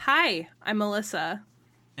Hi, I'm Melissa.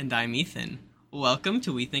 And I'm Ethan. Welcome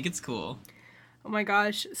to We Think It's Cool. Oh my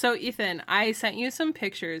gosh. So Ethan, I sent you some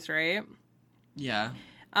pictures, right? Yeah.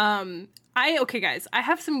 Okay guys, I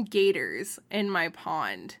have some gators in my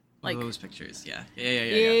pond. Like those pictures, yeah.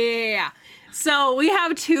 Yeah. So we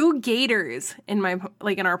have 2 gators in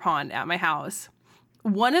our pond at my house.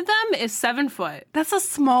 One of them is 7 foot. That's a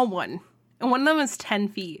small one. And one of them is 10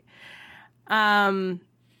 feet.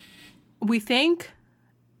 We think...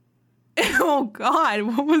 Oh God,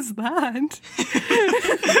 what was that?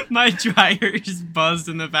 My dryer just buzzed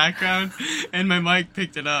in the background, and my mic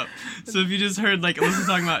picked it up. So if you just heard, like, Alyssa's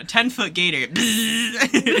talking about 10-foot gator,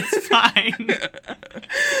 it's fine.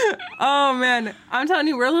 Oh man, I'm telling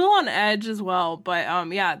you, we're a little on edge as well. But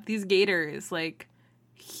yeah, these gators, like,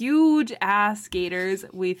 huge ass gators.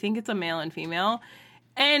 We think it's a male and female.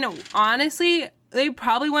 And honestly, they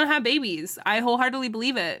probably want to have babies. I wholeheartedly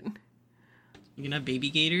believe it. You gonna have baby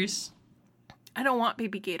gators? I don't want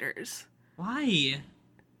baby gators. Why?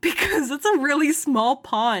 Because it's a really small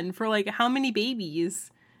pond for, like, how many babies?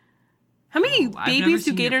 How many babies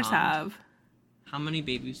do gators have? How many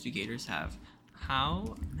babies do gators have?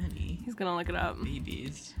 How many? He's gonna look it up.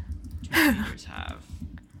 Babies do gators have?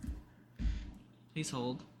 Please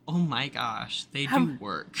hold. Oh my gosh, they do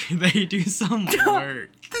work. They do some work.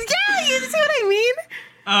 Yeah, you see what I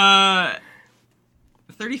mean?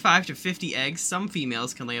 35 to 50 eggs. Some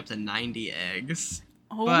females can lay up to 90 eggs.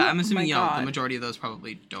 Oh, but I'm assuming, God. The majority of those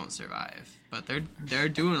probably don't survive. But they're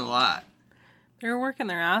doing a lot. They're working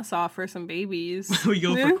their ass off for some babies. We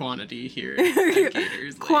go for quantity here at Gators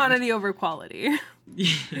Land. Quantity over quality.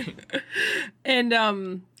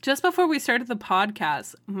 And just before we started the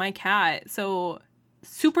podcast, my cat, so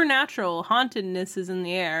supernatural hauntedness is in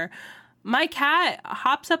the air. My cat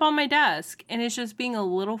hops up on my desk and is just being a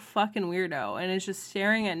little fucking weirdo and is just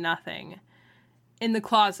staring at nothing. In the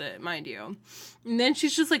closet, mind you. And then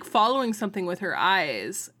she's just, like, following something with her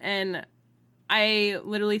eyes. And I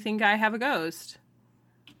literally think I have a ghost.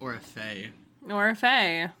 Or a fae. Or a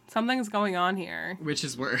fae. Something's going on here. Which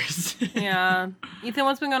is worse. Yeah. Ethan,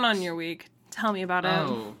 what's been going on in your week? Tell me about it.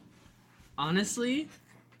 Oh. Honestly,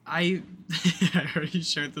 I already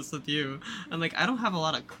shared this with you. I'm like, I don't have a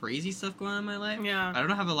lot of crazy stuff going on in my life. Yeah. I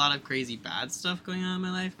don't have a lot of crazy bad stuff going on in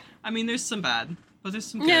my life. I mean, there's some bad, but there's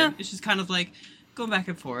some good. Yeah. It's just kind of like going back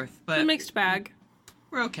and forth. But a mixed bag.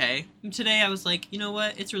 We're okay. And today I was like, you know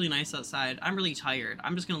what? It's really nice outside. I'm really tired.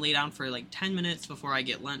 I'm just going to lay down for like 10 minutes before I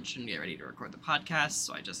get lunch and get ready to record the podcast.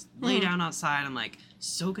 So I just lay down outside. I'm like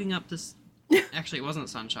soaking up this... Actually, it wasn't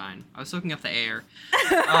sunshine. I was soaking up the air.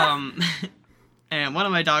 And one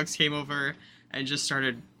of my dogs came over and just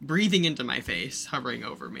started breathing into my face, hovering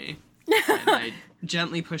over me. And I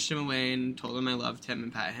gently pushed him away and told him I loved him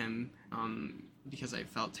and pat him because I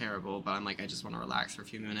felt terrible. But I'm like, I just want to relax for a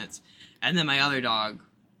few minutes. And then my other dog,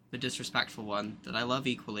 the disrespectful one that I love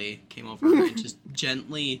equally, came over and just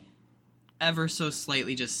gently, ever so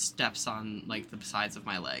slightly, just steps on like the sides of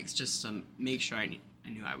my legs just to make sure I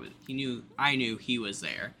knew he was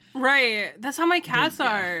there. Right. That's how my cats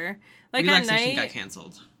are. Like at night, got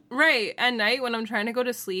canceled. Right. At night when I'm trying to go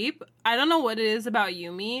to sleep, I don't know what it is about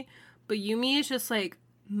Yumi, but Yumi is just like,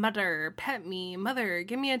 mother, pet me, mother,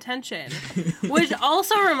 give me attention. Which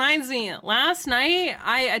also reminds me, last night,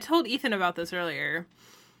 I told Ethan about this earlier.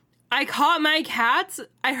 I caught my cats.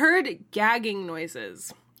 I heard gagging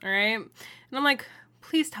noises. All right. And I'm like,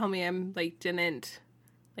 please tell me I'm like, didn't.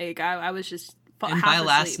 Like, I was just and half by asleep.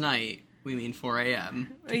 last night, we mean 4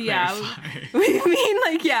 a.m. Yeah. We mean,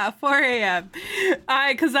 like, yeah, 4 a.m.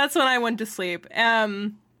 Because that's when I went to sleep.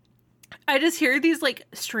 I just hear these, like,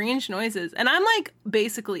 strange noises. And I'm, like,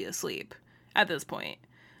 basically asleep at this point.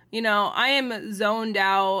 You know, I am zoned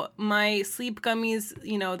out. My sleep gummies,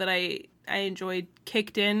 you know, that I enjoyed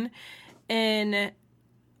kicked in. And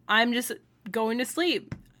I'm just going to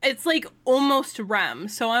sleep. It's, like, almost REM.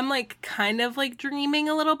 So I'm, like, kind of, like, dreaming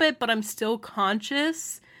a little bit. But I'm still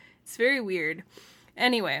conscious. It's very weird.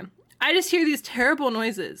 Anyway, I just hear these terrible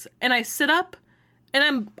noises. And I sit up.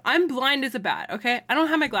 And I'm blind as a bat, okay? I don't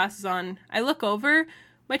have my glasses on. I look over.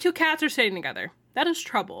 My 2 cats are sitting together. That is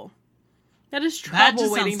trouble. That is trouble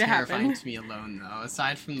waiting to happen. That just sounds terrifying to me alone, though.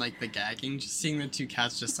 Aside from, like, the gagging, just seeing the 2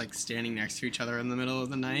 cats just, like, standing next to each other in the middle of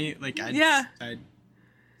the night. Like, I'd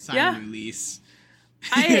sign a new lease.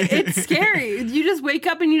 It's scary. You just wake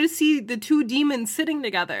up and you just see the 2 demons sitting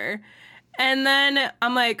together. And then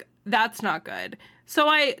I'm like, that's not good. So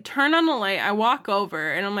I turn on the light, I walk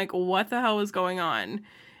over, and I'm like, what the hell is going on?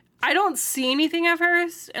 I don't see anything at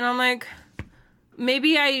first, and I'm like,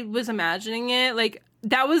 maybe I was imagining it. Like,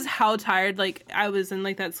 that was how tired, like, I was in,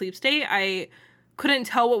 like, that sleep state. I couldn't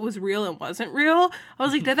tell what was real and wasn't real. I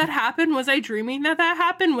was like, did that happen? Was I dreaming that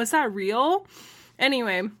happened? Was that real?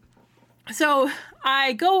 Anyway, so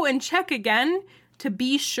I go and check again to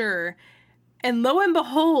be sure. And lo and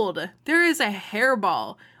behold, there is a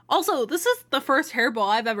hairball. Also, this is the first hairball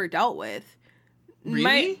I've ever dealt with.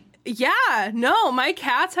 Really? My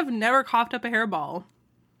cats have never coughed up a hairball.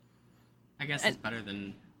 I guess it's better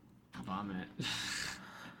than vomit.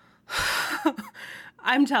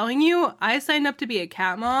 I'm telling you, I signed up to be a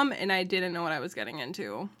cat mom, and I didn't know what I was getting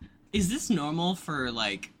into. Is this normal for,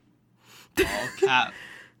 like, all cat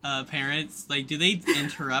parents? Like, do they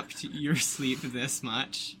interrupt your sleep this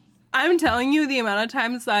much? I'm telling you, the amount of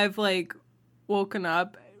times I've, like, woken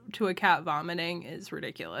up to a cat vomiting is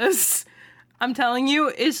ridiculous. I'm telling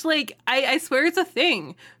you, it's like, I swear it's a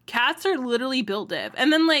thing. Cats are literally built diff.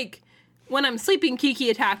 And then, like, when I'm sleeping, Kiki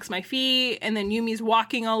attacks my feet, and then Yumi's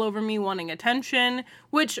walking all over me wanting attention,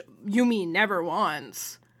 which Yumi never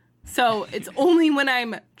wants. So it's only when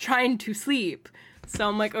I'm trying to sleep. So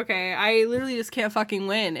I'm like, okay, I literally just can't fucking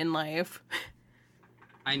win in life.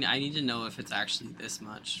 I need to know if it's actually this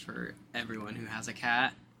much for everyone who has a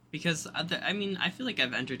cat. Because, I mean, I feel like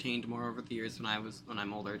I've entertained more over the years when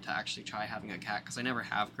I'm older to actually try having a cat, because I never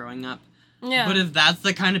have growing up. Yeah. But if that's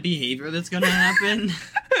the kind of behavior that's gonna happen...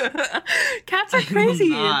 Cats are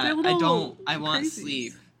crazy. I want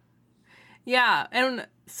sleep. Yeah, and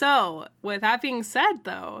so, with that being said,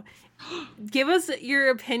 though, give us your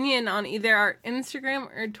opinion on either our Instagram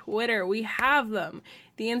or Twitter. We have them.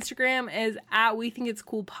 The Instagram is at We Think It's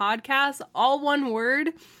Cool Podcast, all one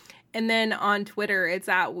word. And then on Twitter, it's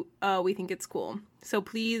at We Think It's Cool. So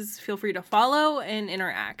please feel free to follow and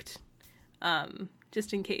interact,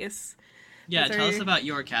 just in case. Yeah, tell us about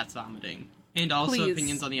your cat's vomiting. And also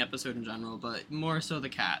opinions on the episode in general, but more so the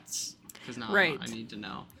cats. Because now I need to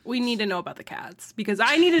know. We need to know about the cats. Because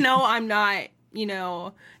I need to know I'm not, need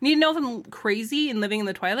to know if I'm crazy and living in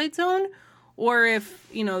the Twilight Zone. Or if,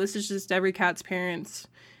 this is just every cat's parents'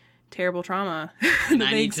 terrible trauma. And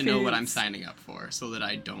I need to know what I'm signing up for so that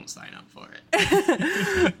I don't sign up for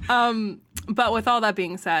it. But with all that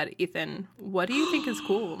being said, Ethan, what do you think is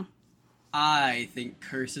cool? I think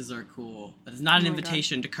curses are cool. That is not an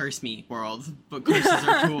invitation to curse me, world, but curses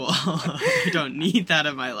are cool. I don't need that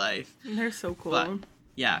in my life. They're so cool. But,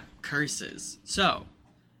 yeah, curses. So,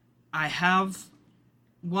 I have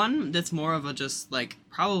one that's more of a just, like,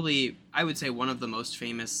 probably, I would say one of the most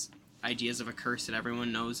famous ideas of a curse that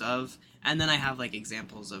everyone knows of. And then I have, like,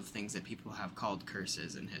 examples of things that people have called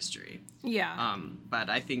curses in history. Yeah. But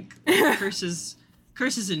I think curses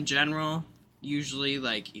in general... Usually,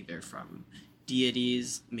 like, either from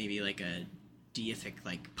deities, maybe, like, a deific,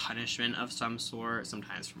 like, punishment of some sort.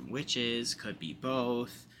 Sometimes from witches, could be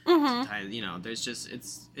both. Mm-hmm. Sometimes, there's just,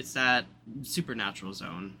 it's that supernatural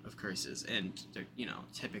zone of curses. And they're,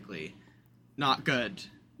 typically not good.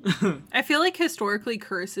 I feel like historically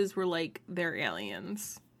curses were, like, they're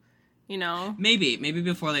aliens. Maybe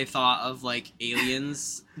before they thought of, like,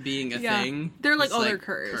 aliens being a thing. They're like, they're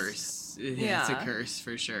cursed. Yeah, it's a curse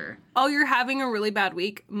for sure. Oh, you're having a really bad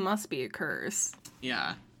week? Must be a curse.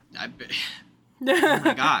 Yeah. Oh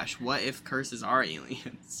my gosh, what if curses are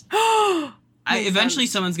aliens? Eventually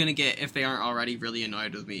someone's gonna get, if they aren't already really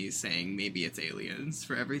annoyed with me saying maybe it's aliens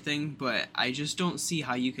for everything, but I just don't see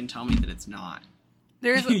how you can tell me that it's not.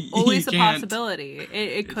 There's always a possibility.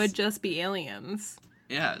 It could just be aliens.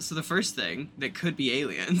 Yeah, so the first thing that could be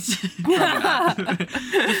aliens, probably not.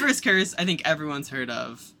 The first curse I think everyone's heard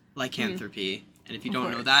of, lycanthropy. And if you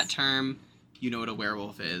don't know that term, you know what a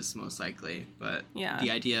werewolf is, most likely. But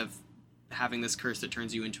the idea of having this curse that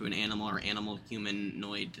turns you into an animal or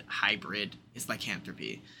animal-humanoid hybrid is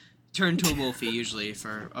lycanthropy. Turn to a wolfie, usually,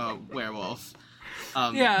 for a werewolf.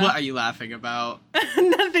 What are you laughing about?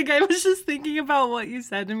 Nothing. I was just thinking about what you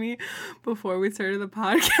said to me before we started the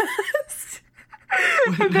podcast.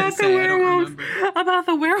 About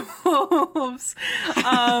the werewolves.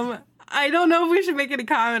 I don't know if we should make any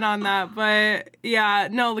comment on that, but yeah,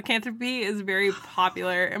 no, lycanthropy is very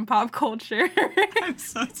popular in pop culture. I'm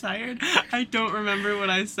so tired. I don't remember what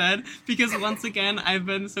I said because once again, I've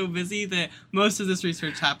been so busy that most of this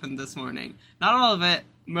research happened this morning. Not all of it,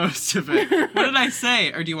 most of it. What did I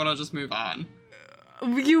say? Or do you want to just move on?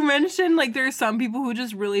 You mentioned, like, there's some people who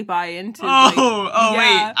just really buy into,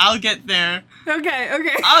 wait, I'll get there. Okay.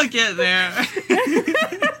 I'll get there.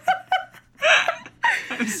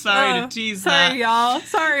 I'm sorry to tease that.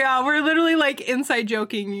 Sorry, y'all. We're literally, like, inside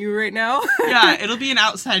joking you right now. Yeah, it'll be an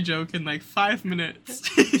outside joke in, like, 5 minutes.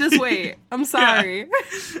 Just wait. I'm sorry.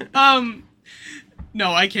 Yeah.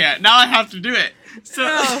 No, I can't. Now I have to do it. So,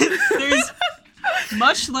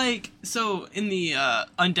 Much like, so in the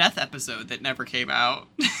Undeath episode that never came out,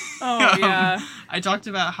 Oh, yeah. I talked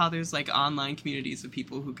about how there's like online communities of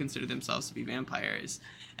people who consider themselves to be vampires,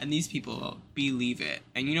 and these people believe it.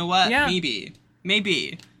 And you know what? Yeah.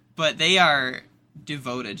 Maybe, but they are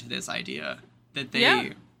devoted to this idea that they Yeah.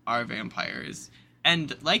 are vampires.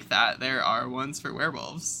 And like that, there are ones for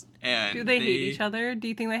werewolves. And Do they hate each other? Do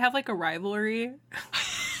you think they have like a rivalry?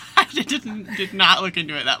 I did not look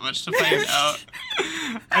into it that much to find out.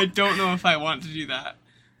 I don't know if I want to do that,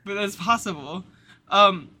 but that's possible.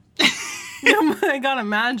 I gotta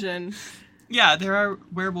imagine. Yeah, there are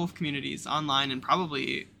werewolf communities online and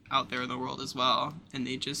probably out there in the world as well, and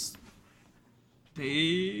they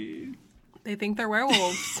think they're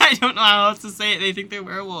werewolves. I don't know how else to say it. They think they're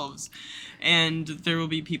werewolves, and there will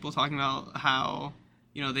be people talking about how,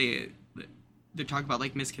 you know, they're talking about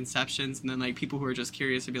like misconceptions, and then like people who are just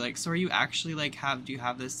curious to be like, so are you actually like do you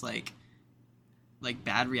have this like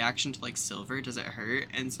bad reaction to like silver? Does it hurt?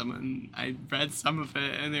 And I read some of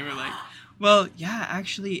it, and they were like, well, yeah,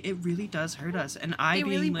 actually, it really does hurt us. And It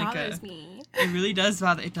really bothers me. It really does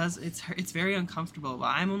bother. It does. It's very uncomfortable. But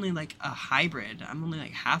I'm only like a hybrid. I'm only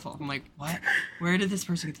like half elf. I'm like, what? Where did this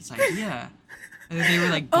person get this idea? And they were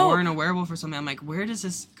like born a werewolf or something. I'm like, where does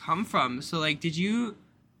this come from? So like, are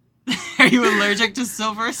you allergic to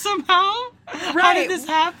silver somehow? Right. How did this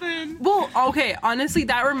happen? Well, okay, honestly,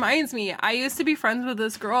 that reminds me. I used to be friends with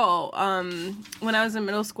this girl when I was in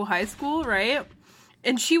middle school, high school, right?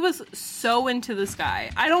 And she was so into this guy.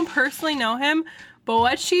 I don't personally know him, but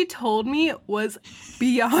what she told me was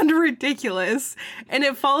beyond ridiculous. And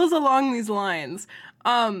it follows along these lines.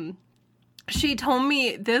 She told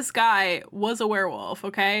me this guy was a werewolf,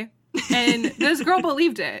 okay? And this girl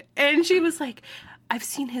believed it. And she was like, I've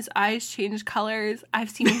seen his eyes change colors. I've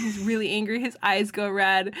seen when he's really angry, his eyes go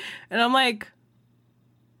red. And I'm like,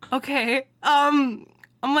 okay. I'm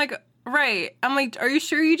like, right. I'm like, are you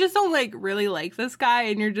sure you just don't like really like this guy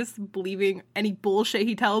and you're just believing any bullshit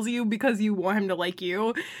he tells you because you want him to like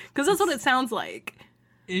you? Because that's what it sounds like.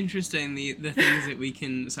 Interesting, the things that we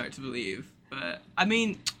can start to believe. But I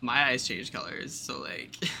mean, my eyes change colors, so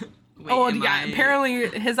like wait,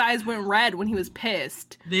 apparently his eyes went red when he was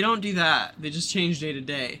pissed. They don't do that. They just change day to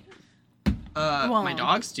day. My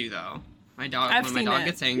dogs do though. When my dog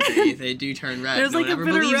gets angry, they do turn red. There's no like one a ever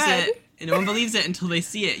bit of believes red. it. And no one believes it until they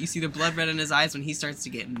see it. You see the blood red in his eyes when he starts to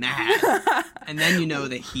get mad. And then you know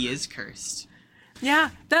that he is cursed. Yeah,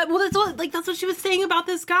 that's what she was saying about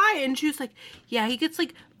this guy, and she was like, yeah, he gets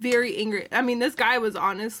like very angry. I mean, this guy was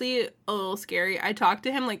honestly a little scary. I talked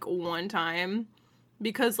to him like one time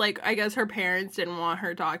because like I guess her parents didn't want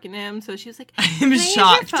her talking to him, so she was like, I'm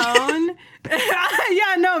shocked. Use your phone?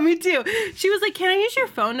 Yeah, no, me too. She was like, can I use your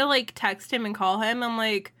phone to like text him and call him? I'm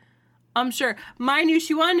like, I'm sure. Mind you,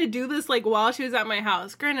 she wanted to do this like while she was at my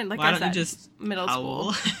house. Granted, like I said, middle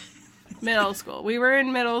school. Middle school. We were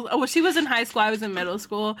in she was in high school, I was in middle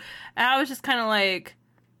school. And I was just kind of like,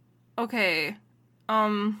 okay,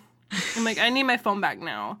 I'm like, I need my phone back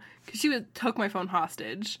now. Because she took my phone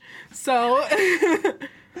hostage. So.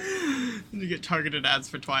 You get targeted ads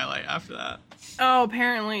for Twilight after that. Oh,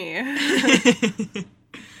 apparently.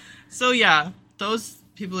 So yeah, those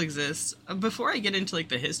people exist. Before I get into like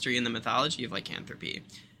the history and the mythology of lycanthropy,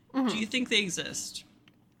 do you think they exist?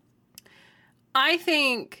 I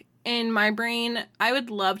think in my brain, I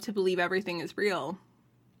would love to believe everything is real.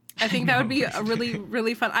 I think that would be a really,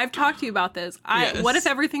 really fun. I've talked to you about this. Yes. What if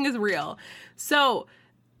everything is real? So,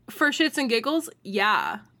 for shits and giggles,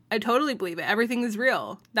 yeah, I totally believe it. Everything is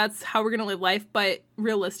real. That's how we're going to live life. But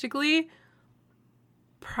realistically,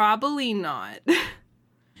 probably not.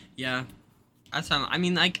 Yeah. I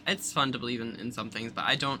mean, like, it's fun to believe in some things, but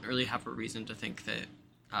I don't really have a reason to think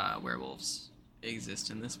that werewolves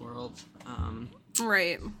exist in this world.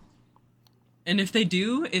 Right. And if they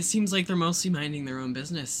do, it seems like they're mostly minding their own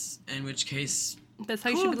business, in which case... That's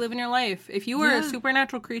how you should be living your life. If you are a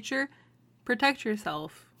supernatural creature, protect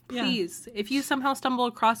yourself. Please. Yeah. If you somehow stumble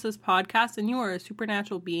across this podcast and you are a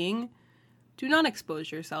supernatural being, do not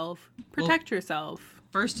expose yourself. Protect yourself.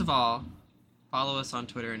 First of all, follow us on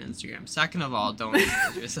Twitter and Instagram. Second of all, don't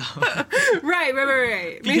expose yourself.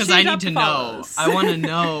 Right. Because sure I need to know. I want to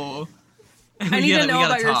know... I need to know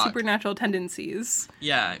about your supernatural tendencies.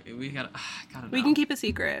 Yeah, we gotta know. We can keep a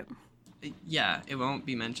secret. Yeah, it won't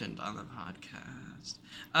be mentioned on the podcast.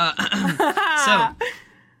 So,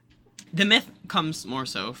 the myth comes more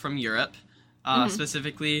so from Europe,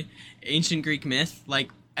 specifically ancient Greek myth.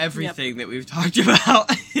 Like everything that we've talked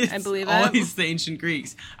about, I believe always the ancient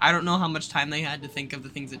Greeks. I don't know how much time they had to think of the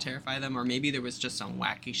things that terrify them, or maybe there was just some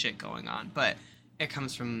wacky shit going on, but it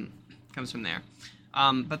comes from there.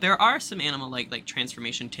 But there are some animal like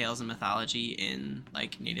transformation tales and mythology in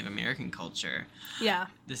like Native American culture. Yeah.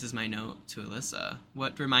 This is my note to Alyssa.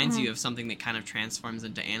 What reminds you of something that kind of transforms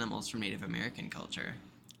into animals from Native American culture?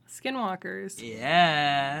 Skinwalkers.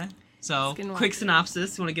 Yeah. So, quick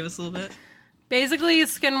synopsis. You want to give us a little bit? Basically,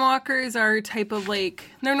 skinwalkers are a type of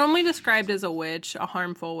they're normally described as a witch, a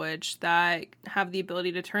harmful witch, that have the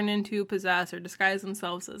ability to turn into, possess, or disguise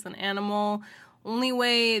themselves as an animal. Only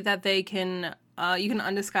way that they can, you can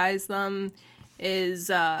undisguise them is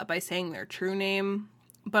by saying their true name.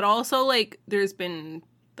 But also, there's been,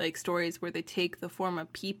 stories where they take the form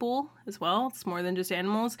of people as well. It's more than just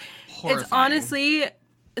animals. Horrifying. It's honestly,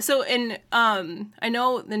 so I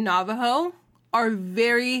know the Navajo are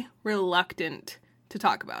very reluctant to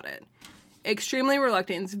talk about it. Extremely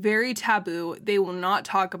reluctant. It's very taboo. They will not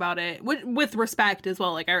talk about it with respect as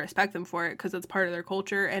well. I respect them for it because it's part of their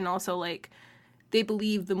culture. And also, they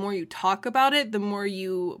believe the more you talk about it, the more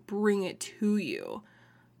you bring it to you.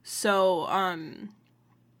 So,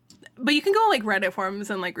 but you can go Reddit forums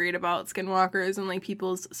and read about skinwalkers and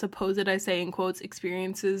people's supposed, I say in quotes,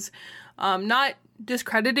 experiences. Not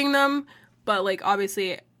discrediting them, but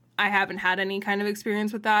obviously I haven't had any kind of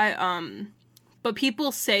experience with that. But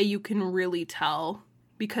people say you can really tell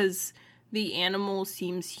because the animal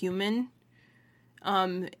seems human.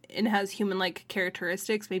 It has human-like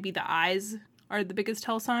characteristics. Maybe the eyes are the biggest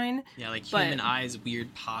tell sign. Yeah, human eyes,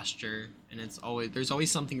 weird posture, and there's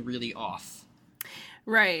always something really off.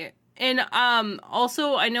 Right. And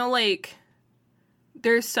also I know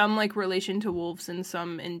there's some relation to wolves in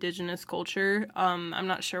some indigenous culture. I'm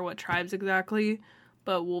not sure what tribes exactly,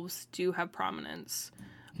 but wolves do have prominence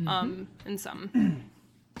in some.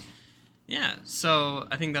 Yeah, so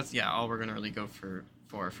I think that's all we're gonna really go for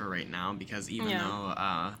right now, because even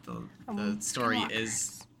though the story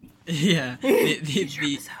is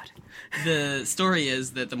the story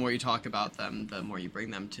is that the more you talk about them, the more you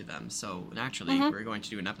bring them to them. So naturally, we're going to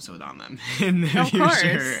do an episode on them in the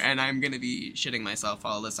future, and I'm going to be shitting myself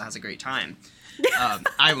while Alyssa has a great time.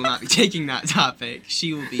 I will not be taking that topic.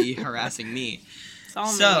 She will be harassing me.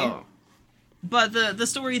 So, but the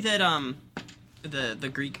story that the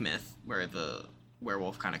Greek myth where the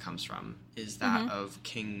werewolf kind of comes from is that of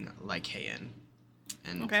King Lycaon,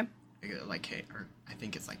 and I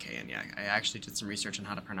think it's Lycaon. Yeah, I actually did some research on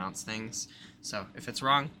how to pronounce things, so if it's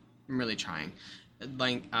wrong, I'm really trying.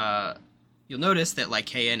 You'll notice that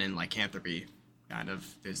Lycaon and lycanthropy kind of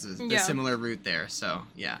there's a similar root there. So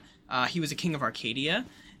he was a king of Arcadia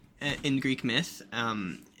in Greek myth,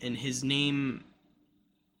 and his name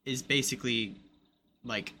is basically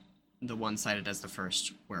the one cited as the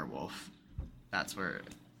first werewolf. That's where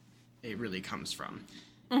it really comes from.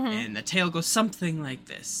 And the tale goes something like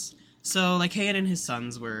this. So Lycaon and his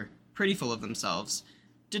sons were pretty full of themselves,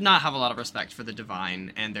 did not have a lot of respect for the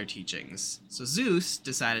divine and their teachings. So Zeus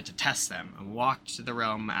decided to test them and walked to the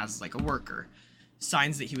realm as a worker.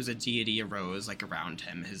 Signs that he was a deity arose around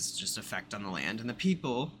him, his just effect on the land, and the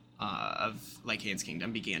people of Lycaon's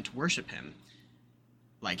kingdom began to worship him.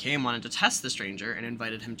 Lycaon wanted to test the stranger and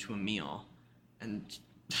invited him to a meal. And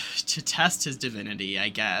to test his divinity, I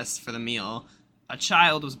guess, for the meal, a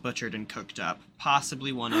child was butchered and cooked up,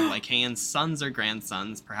 possibly one of Lycaon's sons or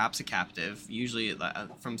grandsons, perhaps a captive. Usually,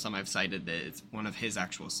 from some I've cited, that it's one of his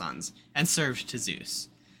actual sons, and served to Zeus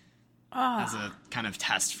as a kind of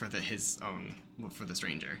test for for the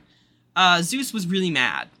stranger. Zeus was really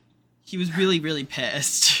mad. He was really, really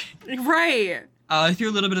pissed. Right. He threw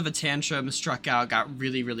a little bit of a tantrum, struck out, got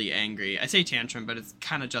really, really angry. I say tantrum, but it's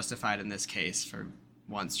kind of justified in this case for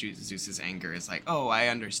once Zeus's anger is oh, I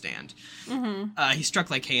understand. He struck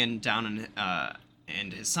Lycaon down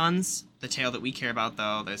and his sons. The tale that we care about,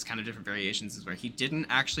 though, there's kind of different variations, is where he didn't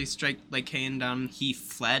actually strike Lycaon down. He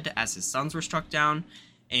fled as his sons were struck down,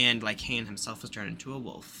 and Lycaon himself was turned into a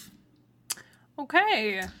wolf.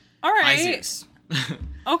 Okay. All right. By Zeus.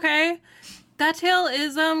 Okay. That tale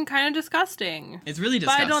is kind of disgusting. It's really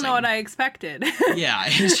disgusting. But I don't know what I expected. Yeah,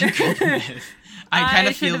 it's your myth. I kind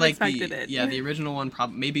of feel the original one,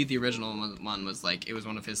 maybe the original one was it was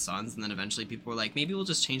one of his sons, and then eventually people were maybe we'll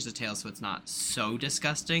just change the tale so it's not so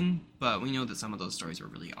disgusting, but we know that some of those stories were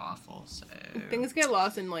really awful, so... Things get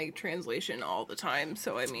lost in, translation all the time,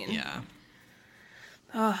 so I mean... Yeah.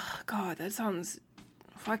 Oh, God, that sounds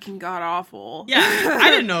fucking god-awful. Yeah,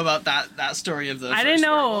 I didn't know about that story of the first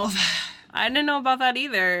werewolf. I didn't know about that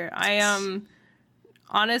either. I,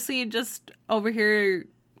 honestly just over here...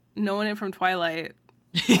 knowing it from Twilight.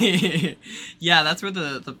 Yeah, that's where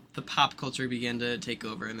the pop culture began to take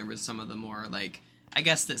over, and there was some of the more I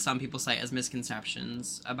guess that some people cite as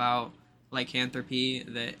misconceptions about lycanthropy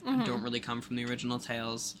that don't really come from the original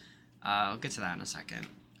tales. I'll get to that in a second.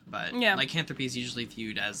 But Yeah. lycanthropy is usually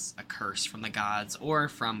viewed as a curse from the gods or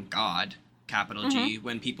from God, capital G,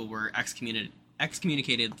 when people were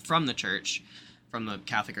excommunicated from the church, from the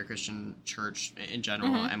Catholic or Christian church in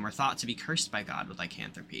general, and were thought to be cursed by God with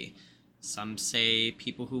lycanthropy. Some say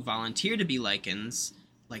people who volunteer to be lycans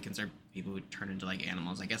are people who turn into like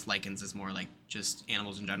animals. I guess lycans is more like just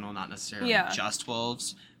animals in general, not necessarily just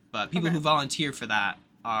wolves. But people who volunteer for that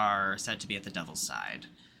are said to be at the devil's side.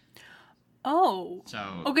 Oh. So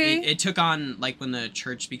okay. It took on, like, when the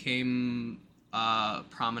church became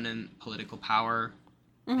prominent political power,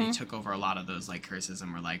 they took over a lot of those, like, curses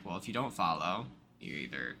and were like, well, if you don't follow, you're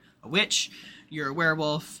either a witch, you're a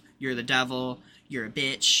werewolf, you're the devil, you're a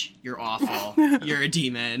bitch, you're awful, you're a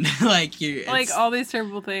demon. Like, like, all these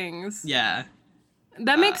terrible things. Yeah.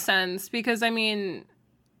 That makes sense, because, I mean,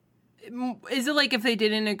 is it like if they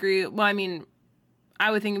didn't agree? Well, I mean, I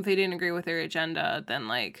would think if they didn't agree with their agenda, then,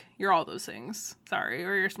 like, you're all those things. Sorry.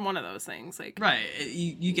 Or you're one of those things. Like, right.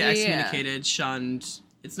 You get excommunicated, shunned.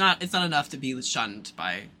 It's not enough to be shunned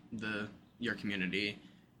by your community.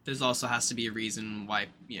 There's also has to be a reason why,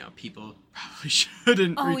 people probably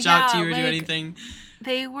shouldn't reach out to you or do anything.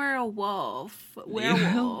 They were a werewolf.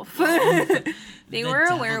 They were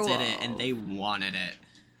a werewolf. Did it, and they wanted it.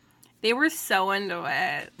 They were so into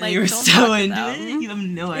it. Like, they were so into it? You have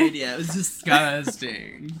no idea. It was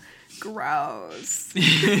disgusting. Gross.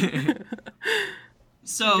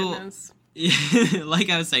 So, like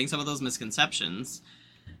I was saying, some of those misconceptions,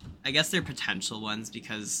 I guess they're potential ones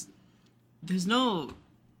because it's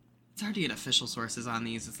hard to get official sources on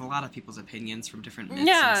these. It's a lot of people's opinions from different myths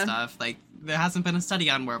and stuff. Like, there hasn't been a study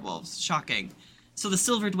on werewolves. Shocking. So the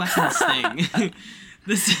silvered weapons thing.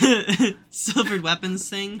 This silvered weapons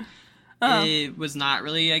thing, it was not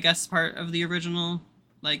really, I guess, part of the original,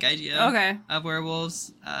 like, idea of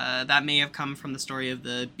werewolves. That may have come from the story of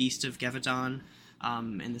the Beast of Gevaudan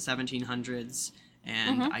in the 1700s.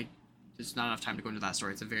 And there's not enough time to go into that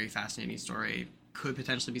story. It's a very fascinating story. Could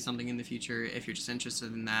potentially be something in the future if you're just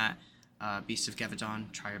interested in that. Beast of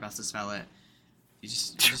Gevaudan, try your best to spell it. You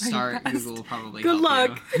just start, Google will probably Good help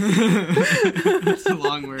luck. you. It's a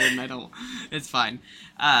long word and it's fine.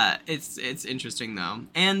 It's interesting though.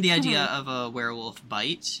 And the idea of a werewolf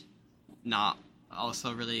bite, not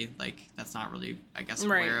also really, like, that's not really, I guess,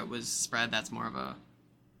 where it was spread. That's more of a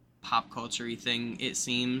pop culture-y thing, it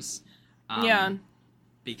seems.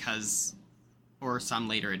 Because, or some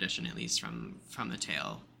later edition at least from the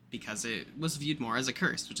tale, because it was viewed more as a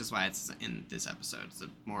curse, which is why it's in this episode. It's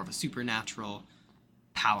more of a supernatural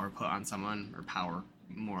power put on someone, or power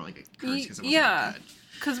more like a curse because it wasn't good.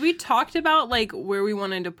 Because we talked about, like, where we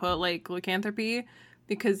wanted to put, like, lycanthropy,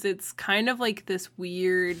 because it's kind of like this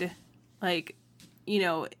weird, like,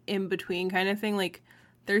 in between kind of thing. Like,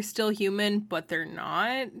 they're still human, but they're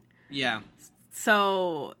not. Yeah.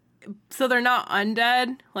 So they're not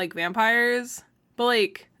undead like vampires, but,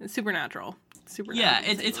 like, supernatural. Yeah,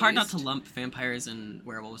 it's hard not to lump vampires and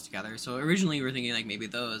werewolves together. So originally we were thinking, like, maybe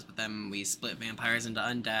those, but then we split vampires into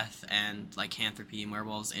undeath and lycanthropy and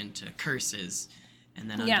werewolves into curses. And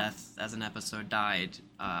then undeath as an episode died.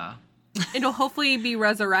 It'll hopefully be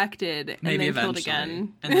resurrected and maybe then eventually, killed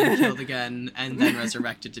again. And then killed again, and then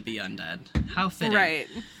resurrected to be undead. How fitting. Right.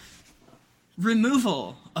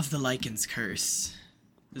 Removal of the Lycan's curse.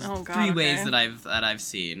 There's three ways that I've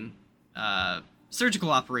seen. Surgical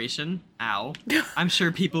operation. Ow. I'm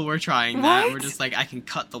sure people were trying that. We're just like, I can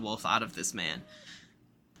cut the wolf out of this man.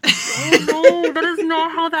 Oh no, that is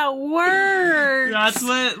not how that works. That's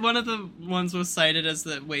what one of the ones was cited as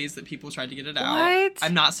the ways that people tried to get it out. What?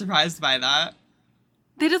 I'm not surprised by that.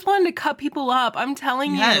 They just wanted to cut people up. I'm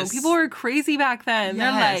telling you. People were crazy back then.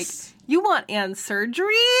 They're like, you want Anne's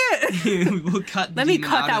surgery? We'll cut Let me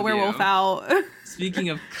cut that werewolf out. Speaking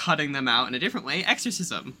of cutting them out in a different way,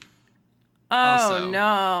 exorcism. Oh, also,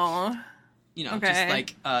 no. Just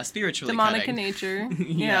like spiritually demonic cutting. in nature.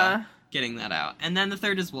 Yeah. Getting that out. And then the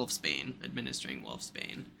third is wolfsbane, administering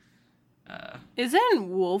wolfsbane. Isn't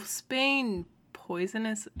wolfsbane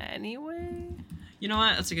poisonous anyway? You know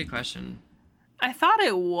what? That's a good question. I thought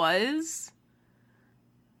it was,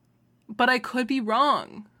 but I could be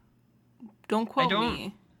wrong. Don't quote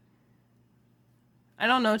me. I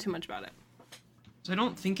don't know too much about it. So I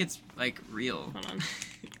don't think it's, like, real. Hold on.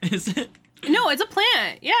 Is it? No, it's a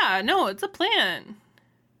plant. Yeah, no, it's a plant.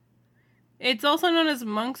 It's also known as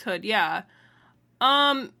monkshood, yeah.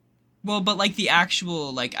 Well, but, like, the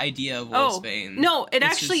actual, like, idea of wolfsbane. No,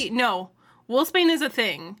 no. Wolfsbane is a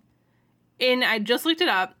thing. And I just looked it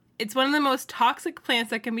up. It's one of the most toxic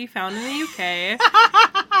plants that can be found in the UK.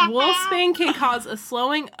 Wolfsbane can cause a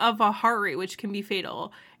slowing of a heart rate, which can be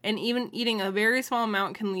fatal, and even eating a very small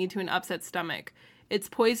amount can lead to an upset stomach. Its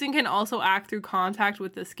poison can also act through contact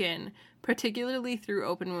with the skin, particularly through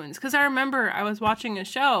open wounds. Because I remember I was watching a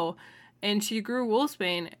show, and she grew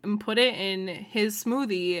wolfsbane and put it in his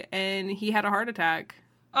smoothie, and he had a heart attack.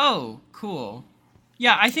 Oh, cool.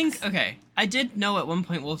 Yeah, I think, okay, I did know at one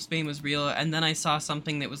point wolfsbane was real, and then I saw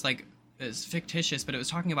something that was like, it was fictitious, but it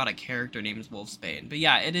was talking about a character named Wolfsbane. But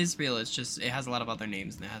yeah, it is real. It's just, it has a lot of other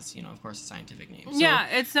names, and it has, you know, of course, a scientific name. So, yeah,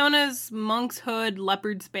 it's known as Monk's Hood,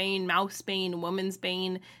 Leopard's Bane, Mouse Bane, Woman's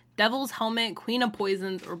Bane, Devil's Helmet, Queen of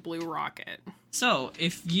Poisons, or Blue Rocket. So,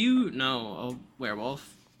 if you know a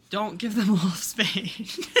werewolf, don't give them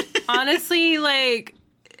Wolfsbane. Honestly, like,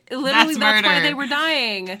 literally that's why they were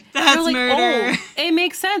dying. That's like, murder. Oh, it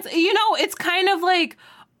makes sense. You know, it's kind of like,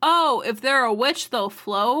 oh, if they're a witch, they'll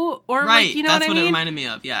float, or right, like, you know that's what I mean? It reminded me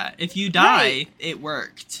of. Yeah, if you die, it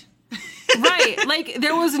worked. Right, like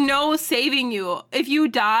there was no saving you. If you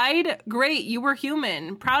died, great, you were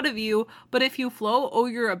human, proud of you. But if you float, oh,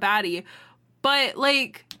 you're a baddie. But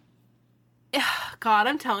like, God,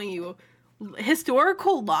 I'm telling you,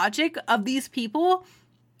 historical logic of these people,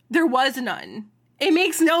 there was none. It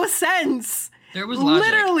makes no sense. There was logic.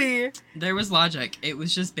 Literally, there was logic. It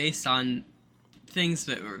was just based on things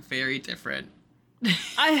that were very different.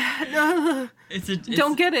 Don't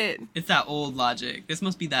get it. It's that old logic. This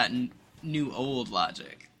must be that new old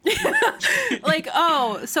logic. Like,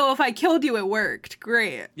 oh, so if I killed you, it worked.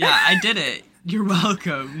 Great. Yeah, I did it. You're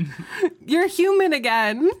welcome. You're human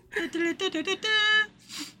again.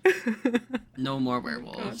 No more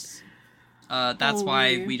werewolves. That's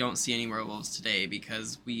why we don't see any werewolves today,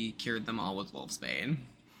 because we cured them all with wolfsbane.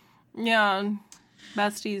 Yeah.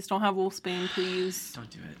 Besties, don't have wolfsbane, please. Don't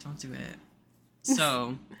do it. Don't do it.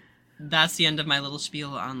 So, that's the end of my little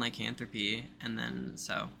spiel on lycanthropy. And then,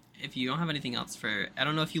 so, if you don't have anything else I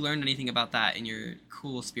don't know if you learned anything about that in your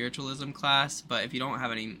cool spiritualism class, but if you don't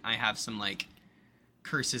have any, I have some, like,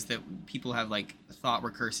 curses that people have, like, thought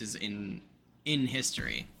were curses in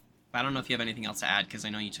history. But I don't know if you have anything else to add, because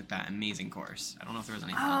I know you took that amazing course. I don't know if there was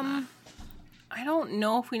anything on that. I don't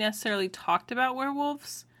know if we necessarily talked about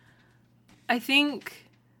werewolves. I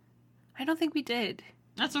don't think we did.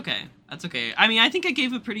 That's okay. That's okay. I mean, I think I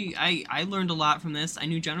gave a pretty... I learned a lot from this. I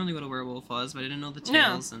knew generally what a werewolf was, but I didn't know the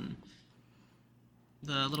tales and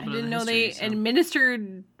the little bit of the history. I didn't know they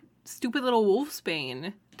administered stupid little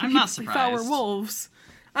wolfsbane. I'm not surprised. We thought were wolves.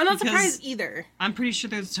 I'm not surprised either. I'm pretty sure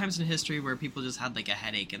there's times in history where people just had, like, a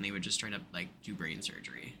headache and they would just straight up, like, do brain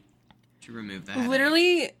surgery to remove the headache.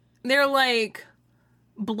 Literally, they're like...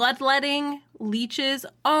 bloodletting, leeches.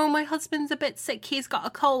 Oh, my husband's a bit sick. He's got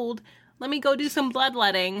a cold. Let me go do some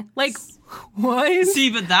bloodletting. Like, what?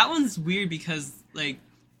 See, but that one's weird because, like,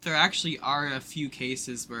 there actually are a few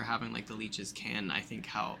cases where having, like, the leeches can, I think,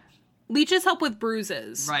 help. Leeches help with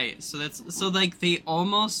bruises. Right. So, like, they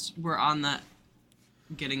almost were on that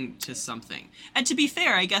getting to something. And to be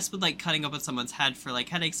fair, I guess with, like, cutting open someone's head for, like,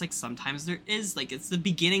 headaches, like, sometimes there is, like, it's the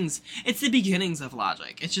beginnings of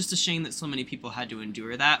logic. It's just a shame that so many people had to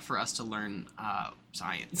endure that for us to learn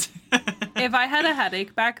science. If I had a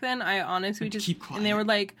headache back then, I honestly just keep quiet. And they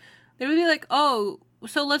would be like, oh,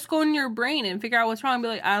 so let's go in your brain and figure out what's wrong. And be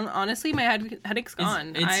like, honestly, my headache's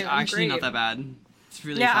gone. It's actually not that bad. It's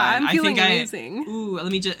really fine. I'm feeling amazing.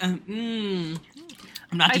 Let me just I'm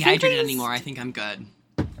not dehydrated anymore. I think I'm good.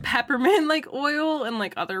 Peppermint like oil and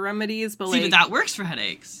like other remedies, but but that works for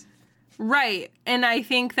headaches. Right. And I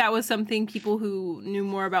think that was something people who knew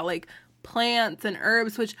more about like plants and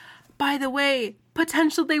herbs, which, by the way,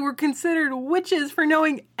 potentially they were considered witches for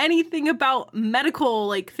knowing anything about medical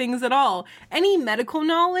like things at all. Any medical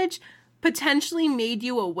knowledge potentially made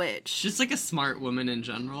you a witch. Just like a smart woman in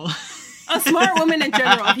general. A smart woman in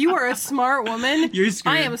general. If you were a smart woman, you're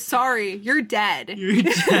screwed. I am sorry. You're dead. You're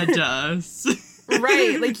dead to us.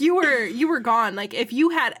 Right, like you were gone. Like if you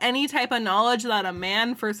had any type of knowledge that a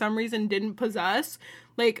man for some reason didn't possess,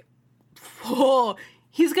 like,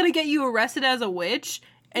 he's gonna get you arrested as a witch,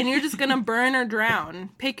 and you're just gonna burn or drown.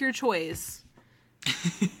 Pick your choice.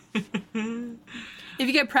 If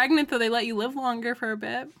you get pregnant, though, they let you live longer for a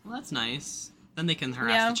bit. Well, that's nice. Then they can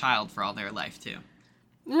harass the child for all their life too.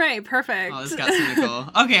 Right, perfect. Oh, this got cynical.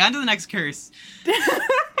 Okay, on to the next curse.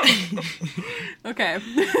 Okay.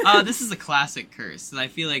 This is a classic curse that I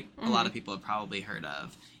feel like a lot of people have probably heard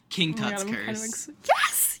of. King Tut's curse.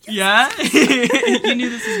 Yes! Yeah? You knew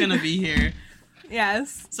this was going to be here.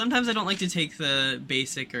 Yes. Sometimes I don't like to take the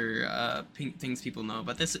basic or things people know,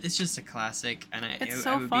 but it's just a classic, and it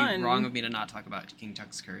would be wrong of me to not talk about King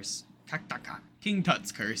Tut's curse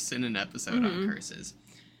in an episode on curses.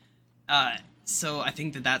 So I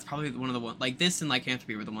think that's probably one of the ones, like this and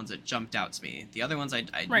Lycanthropy were the ones that jumped out to me. The other ones I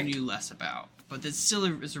Right. knew less about. But this still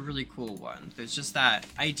is a really cool one. There's just that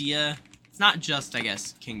idea, it's not just, I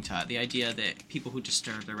guess, King Tut, the idea that people who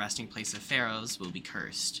disturb the resting place of pharaohs will be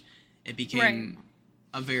cursed. It became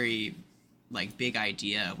a very, like, big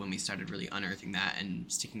idea when we started really unearthing that and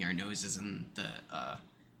sticking our noses in the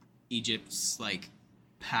Egypt's, like,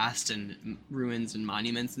 past and ruins and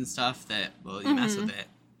monuments and stuff that, well, you mess with it,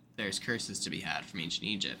 there's curses to be had from ancient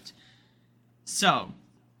Egypt. So,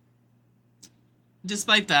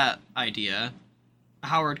 despite that idea,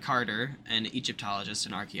 Howard Carter, an Egyptologist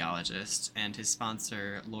and archaeologist, and his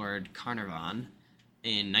sponsor, Lord Carnarvon,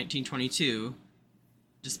 in 1922,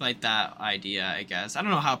 despite that idea, I guess, I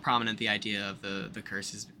don't know how prominent the idea of the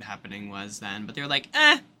curses happening was then, but they were like,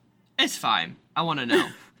 it's fine. I want to know.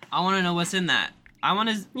 I want to know what's in that. I want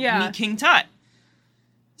to meet King Tut.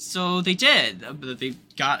 So they did. They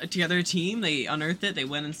got together a team. They unearthed it. They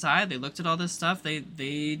went inside. They looked at all this stuff. They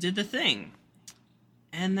did the thing.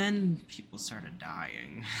 And then people started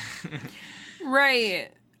dying. Right.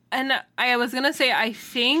 And I was going to say, I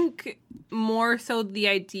think more so the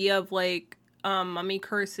idea of, like, mummy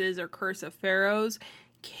curses or curse of pharaohs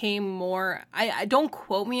came more... I don't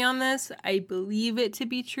quote me on this. I believe it to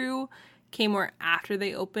be true. Came more after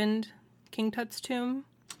they opened King Tut's tomb.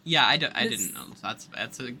 Yeah, I didn't know.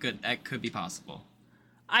 That's a good... That could be possible.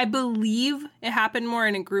 I believe it happened more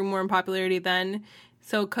and it grew more in popularity then.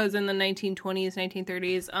 So, because in the 1920s,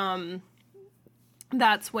 1930s,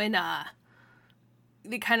 that's when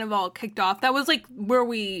they kind of all kicked off. That was, like, where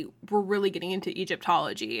we were really getting into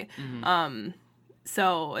Egyptology.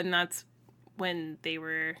 So, and that's when they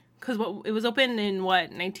were... Because it was open in,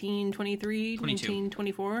 what, 1923,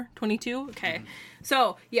 1924, 22? Okay.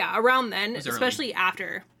 So, yeah, around then, especially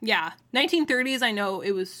after. Yeah. 1930s, I know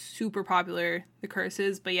it was super popular, the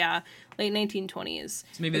curses. But, yeah, late 1920s, so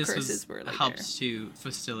maybe the this curses were, like, helps to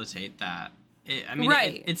facilitate that.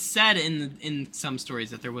 Right. It's said in some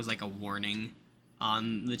stories that there was, like, a warning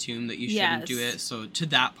on the tomb that you shouldn't do it. So, to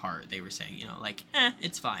that part, they were saying, like,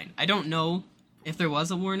 it's fine. I don't know if there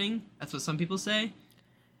was a warning. That's what some people say.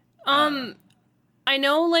 I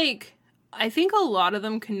know, like, I think a lot of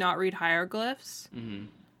them could not read hieroglyphs.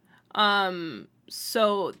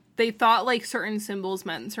 So they thought, like, certain symbols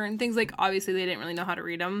meant certain things. Like, obviously they didn't really know how to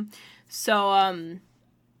read them. So,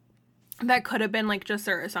 that could have been, like, just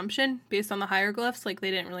their assumption based on the hieroglyphs. Like,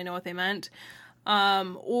 they didn't really know what they meant.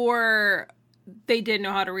 Or they did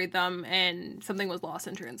know how to read them and something was lost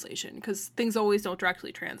in translation. Because things always don't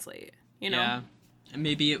directly translate, you know? Yeah. And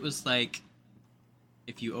maybe it was, like...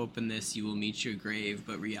 If you open this, you will meet your grave.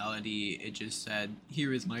 But reality, it just said,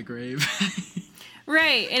 here is my grave.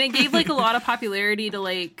 Right. And it gave, like, a lot of popularity to,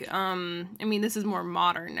 like, I mean, this is more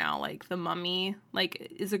modern now. Like, The Mummy,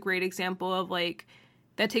 like, is a great example of, like,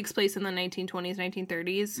 that takes place in the 1920s,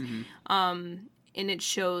 1930s. And it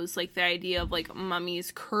shows, like, the idea of, like,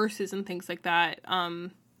 mummies, curses, and things like that.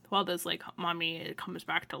 Well, there's, like, mummy, it comes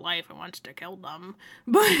back to life and wants to kill them.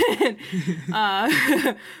 But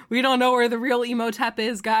we don't know where the real Imhotep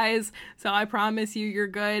is, guys. So I promise you, you're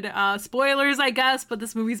good. Spoilers, I guess, but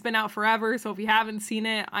this movie's been out forever. So if you haven't seen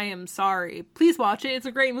it, I am sorry. Please watch it. It's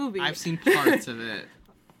a great movie. I've seen parts of it.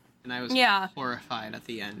 And I was horrified at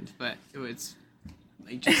the end. But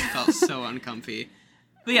it just felt so uncomfy.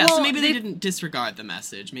 But yeah, so maybe they didn't disregard the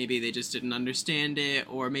message. Maybe they just didn't understand it,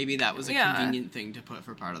 or maybe that was a convenient thing to put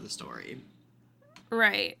for part of the story.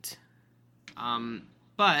 Right.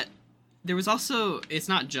 But there was also, it's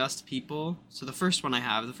not just people. So the first one I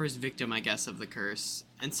have, the first victim, I guess, of the curse,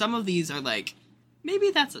 and some of these are like,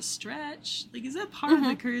 maybe that's a stretch. Like, is that part of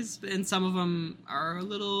the curse? And some of them are a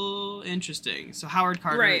little interesting. So Howard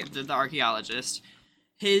Carter, the archaeologist,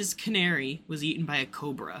 his canary was eaten by a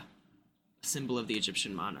cobra. Symbol of the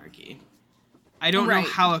Egyptian monarchy. I don't know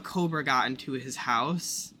how a cobra got into his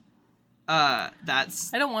house. I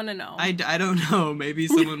don't want to know. I don't know. Maybe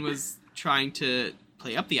someone was trying to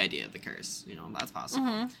play up the idea of the curse. That's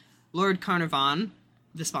possible. Lord Carnarvon,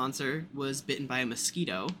 the sponsor, was bitten by a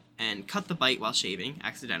mosquito and cut the bite while shaving,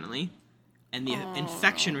 accidentally. And the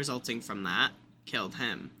infection resulting from that killed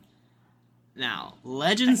him. Now,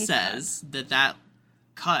 legend says that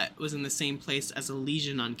cut was in the same place as a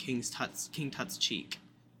lesion on King Tut's cheek.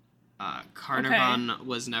 Carnarvon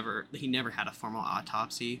never had a formal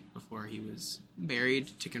autopsy before he was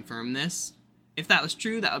buried to confirm this. If that was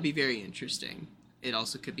true, that would be very interesting. It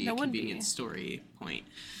also could be a convenient story point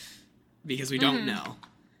because we don't know.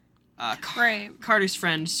 Carter's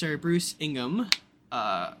friend, Sir Bruce Ingham,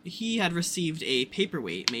 he had received a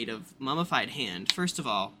paperweight made of mummified hand. First of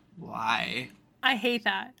all, why? I hate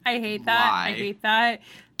that. Why? I hate that.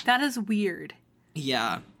 That is weird.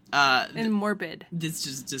 Yeah. And morbid. It's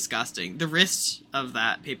just disgusting. The wrist of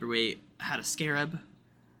that paperweight had a scarab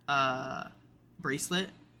bracelet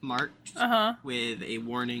marked with a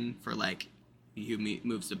warning for, like, he who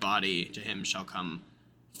moves the body, to him shall come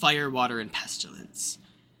fire, water, and pestilence.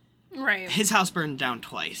 Right. His house burned down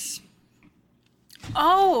twice.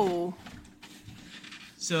 Oh.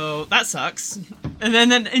 So that sucks. And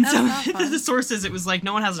then in some fun. the sources, it was like,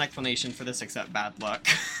 no one has an explanation for this except bad luck.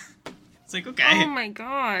 It's like, okay. Oh my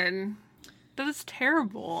god. That is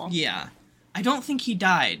terrible. Yeah. I don't think he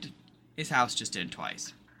died. His house just did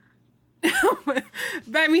twice. But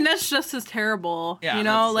I mean, that's just as terrible. Yeah, you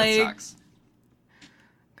know, that sucks.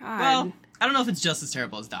 God. Well, I don't know if it's just as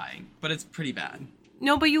terrible as dying, but it's pretty bad.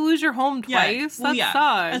 No, but you lose your home twice. Yeah. Well, that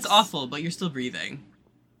sucks. That's awful, but you're still breathing.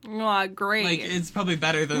 Oh, great. Like, it's probably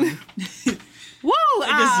better than... Woo!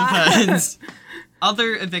 I guess it depends.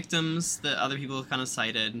 Other victims that other people have kind of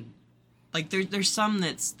cited... Like, there's some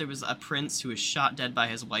there was a prince who was shot dead by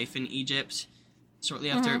his wife in Egypt shortly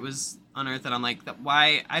after it was unearthed, and I'm like,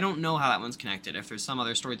 why? I don't know how that one's connected, if there's some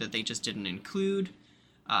other story that they just didn't include,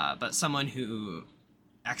 but someone who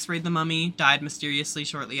x-rayed the mummy died mysteriously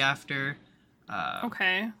shortly after.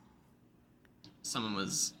 Okay. Someone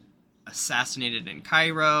was assassinated in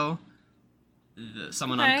Cairo.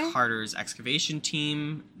 Someone on Carter's excavation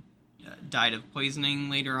team died of poisoning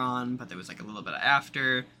later on, but there was, like, a little bit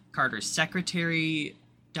after. Carter's secretary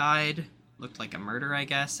died, looked like a murder, I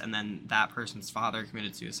guess, and then that person's father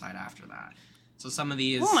committed suicide after that. So some of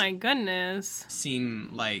these... Oh my goodness. ...seem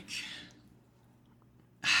like...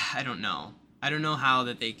 I don't know. I don't know how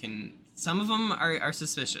that they can... Some of them are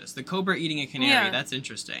suspicious. The cobra eating a canary, that's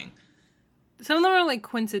interesting. Some of them are, like,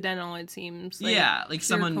 coincidental, it seems. Like, yeah, like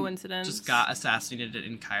someone coincidence. just got assassinated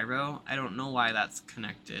in Cairo. I don't know why that's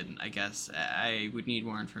connected. I guess I would need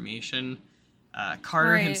more information.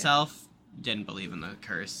 Carter himself didn't believe in the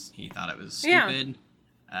curse. He thought it was stupid.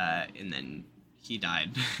 And then he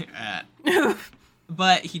died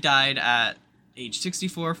but he died at age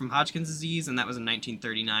 64 from Hodgkin's disease, and that was in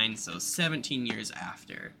 1939, so 17 years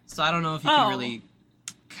after. So I don't know if you can really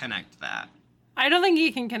connect that. I don't think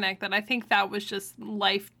you can connect that. I think that was just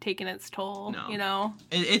life taking its toll, you know?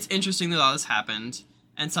 It's interesting that all this happened,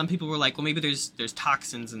 and some people were like, well, maybe there's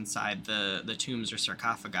toxins inside the tombs or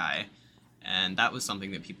sarcophagi. And that was something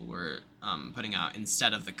that people were putting out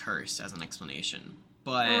instead of the curse as an explanation.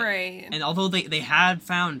 But and although they had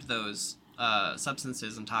found those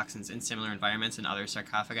substances and toxins in similar environments in other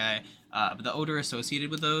sarcophagi, but the odor associated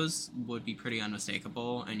with those would be pretty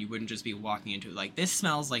unmistakable, and you wouldn't just be walking into it like, this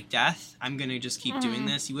smells like death, I'm gonna just keep doing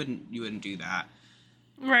this. You wouldn't do that.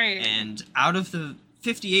 Right. And out of the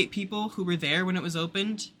 58 people who were there when it was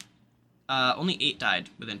opened, only 8 died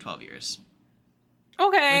within 12 years.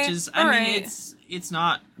 Okay. Which is, I mean, it's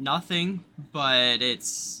not nothing, but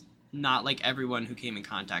it's not like everyone who came in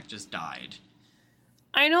contact just died.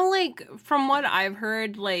 I know, like, from what I've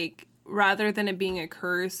heard, like, rather than it being a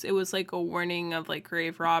curse, it was, like, a warning of, like,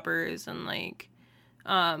 grave robbers and, like,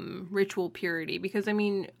 ritual purity. Because, I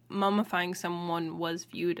mean, mummifying someone was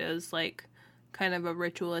viewed as, like, kind of a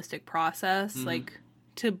ritualistic process, like,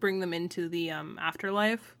 to bring them into the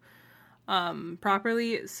afterlife.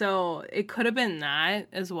 Properly, so it could have been that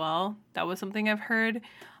as well. That was something I've heard,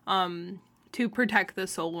 to protect the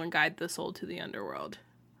soul and guide the soul to the underworld.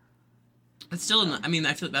 It's still, I mean,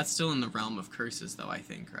 I feel like that's still in the realm of curses, though. I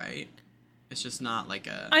think, right? It's just not like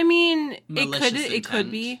a. I mean, malicious it could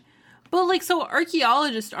be, but like, so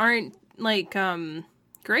archaeologists aren't like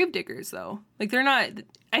grave diggers, though. Like, they're not.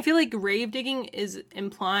 I feel like grave digging is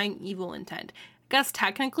implying evil intent. I guess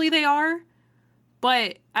technically they are.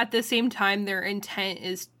 But at the same time, their intent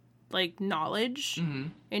is, like, knowledge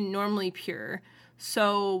and normally pure.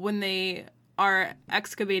 So when they are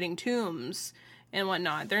excavating tombs and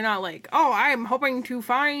whatnot, they're not like, oh, I'm hoping to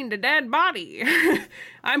find a dead body.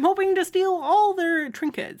 I'm hoping to steal all their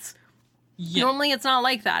trinkets. Yep. Normally it's not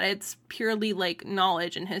like that. It's purely, like,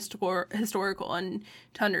 knowledge and historical and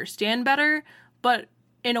to understand better. But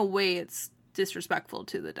in a way, it's disrespectful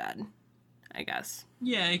to the dead, I guess.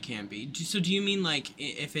 Yeah, it can be. So do you mean, like,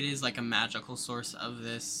 if it is, like, a magical source of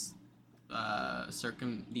this,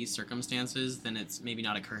 these circumstances, then it's maybe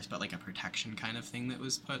not a curse, but, like, a protection kind of thing that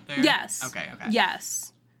was put there? Yes. Okay.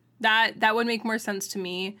 Yes. That would make more sense to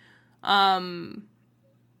me.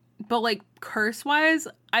 But, like, curse-wise,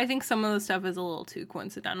 I think some of the stuff is a little too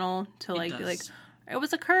coincidental to, like, be like, it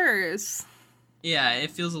was a curse. Yeah, it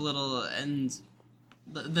feels a little, and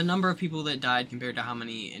the number of people that died compared to how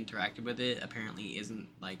many interacted with it apparently isn't,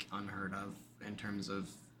 like, unheard of in terms of,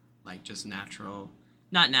 like, just not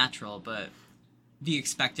natural, but the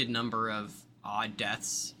expected number of odd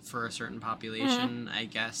deaths for a certain population, I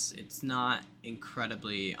guess it's not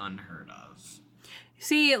incredibly unheard of.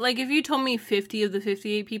 See, like, if you told me 50 of the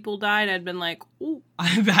 58 people died, I'd been like, ooh.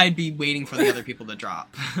 I'd be waiting for the other people to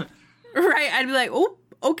drop. Right, I'd be like, oh,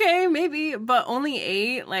 okay, maybe, but only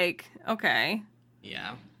 8, like, okay.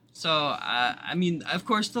 Yeah. So, I mean, of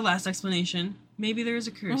course, the last explanation, maybe there is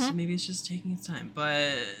a curse, maybe it's just taking its time,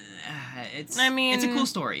 but it's a cool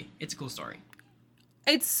story. It's a cool story.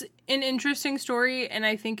 It's an interesting story, and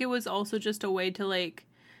I think it was also just a way to, like,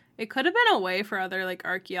 it could have been a way for other, like,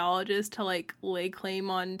 archaeologists to, like, lay claim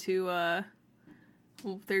onto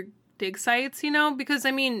their dig sites, you know? Because,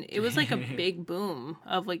 I mean, it was, like, a big boom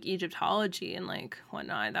of, like, Egyptology and, like,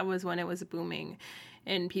 whatnot. That was when it was booming.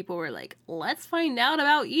 And people were like, let's find out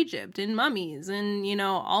about Egypt and mummies and, you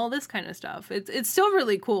know, all this kind of stuff. It's still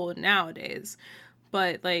really cool nowadays.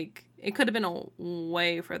 But, like, it could have been a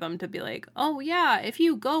way for them to be like, oh, yeah, if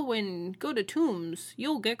you go to tombs,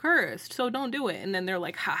 you'll get cursed, so don't do it. And then they're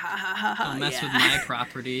like, ha, ha, ha, ha, ha, don't mess with my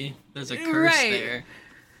property. There's a curse there.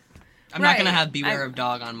 I'm not going to have beware of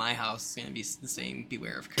dog on my house. It's going to be the same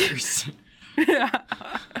beware of curse.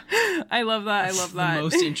 I love that. I love that. The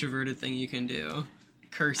most introverted thing you can do.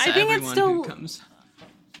 Curse everyone who comes.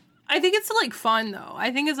 I think it's, like, fun, though.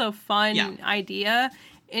 I think it's a fun idea.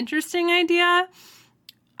 Interesting idea.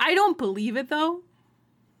 I don't believe it, though,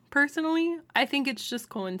 personally. I think it's just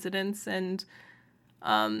coincidence, and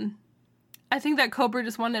I think that Cobra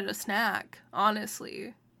just wanted a snack,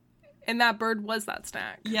 honestly. And that bird was that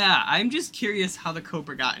snack. Yeah, I'm just curious how the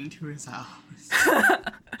Cobra got into his house.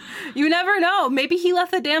 You never know. Maybe he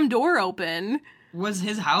left the damn door open. Was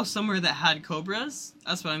his house somewhere that had cobras?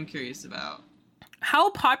 That's what I'm curious about. How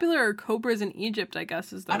popular are cobras in Egypt, I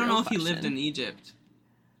guess, is the I don't know if question. he lived in Egypt.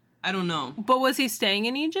 I don't know. But was he staying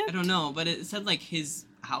in Egypt? I don't know, but it said, like, his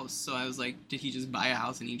house, so I was like, did he just buy a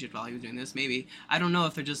house in Egypt while he was doing this? Maybe. I don't know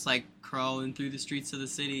if they're just, like, crawling through the streets of the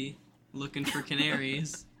city looking for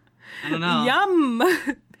canaries. I don't know. Yum!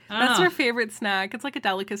 That's your favorite snack. It's like a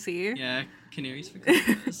delicacy. Yeah, canaries for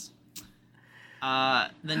Christmas.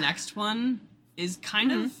 The next one is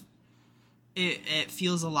kind of... It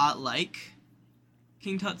feels a lot like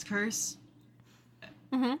King Tut's curse.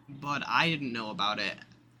 But I didn't know about it.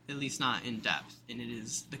 At least not in depth, and it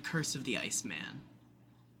is the Curse of the Iceman.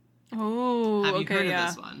 Oh, have you heard of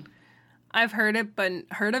this one? I've heard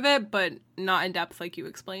of it, but not in depth like you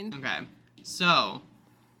explained. Okay, so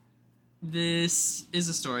this is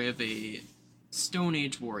a story of a Stone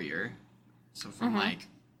Age warrior, so from like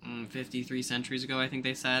 53 centuries ago, I think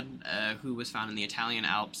they said, who was found in the Italian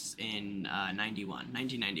Alps in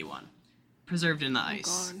 1991, preserved in the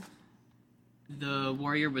ice. God. The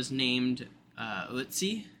warrior was named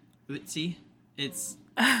Utzi. It's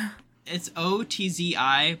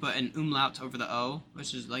Otzi, but an umlaut over the O,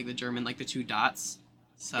 which is like the German, like the two dots.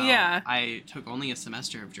 So yeah. I took only a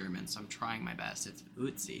semester of German, so I'm trying my best. It's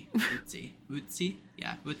Utzi.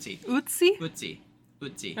 Yeah, Utzi.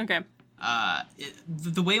 Okay.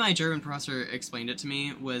 The way my German professor explained it to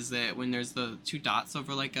me was that when there's the two dots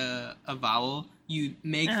over like a vowel, you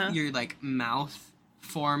make your like mouth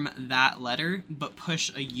form that letter, but push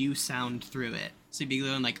a U sound through it. So you'd be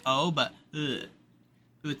going like, oh, but,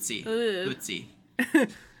 Utzi.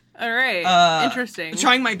 All right. Interesting.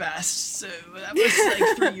 Trying my best. So that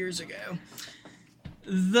was like 3 years ago.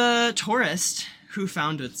 The tourist who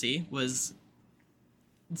found Utzi was...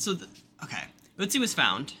 Utzi was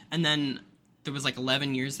found, and then there was like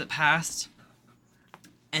 11 years that passed,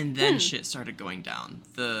 and then shit started going down.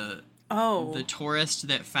 The tourist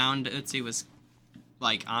that found Utzi was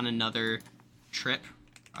like on another trip,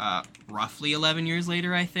 roughly 11 years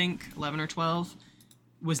later, I think, 11 or 12,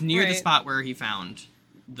 was near the spot where he found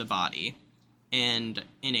the body, and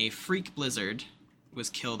in a freak blizzard was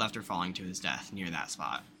killed after falling to his death near that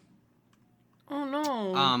spot. Oh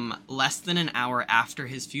no. Less than an hour after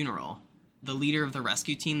his funeral, the leader of the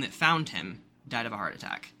rescue team that found him died of a heart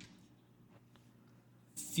attack.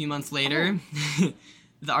 A few months later,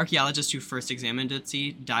 the archaeologist who first examined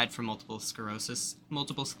Utzi died from multiple sclerosis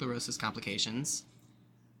complications.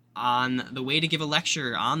 On the way to give a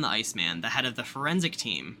lecture on the Iceman, the head of the forensic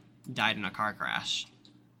team died in a car crash.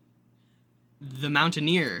 The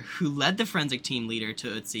mountaineer who led the forensic team leader to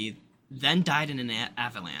Utzi then died in an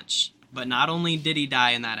avalanche. But not only did he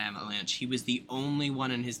die in that avalanche, he was the only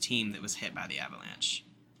one in his team that was hit by the avalanche.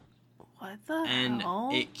 What the and hell?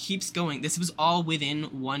 And it keeps going. This was all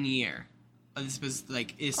within 1 year. This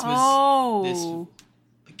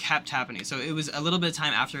kept happening. So it was a little bit of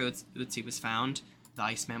time after Utzi was found, the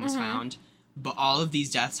Iceman was found, but all of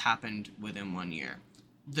these deaths happened within 1 year.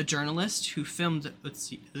 The journalist who filmed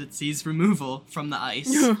Utzi's removal from the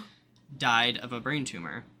ice died of a brain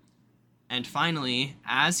tumor. And finally,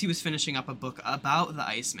 as he was finishing up a book about the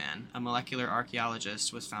Iceman, a molecular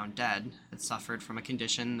archaeologist was found dead that suffered from a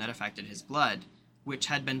condition that affected his blood, which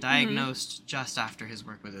had been diagnosed just after his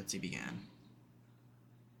work with Ötzi began.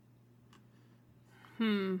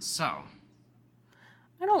 So.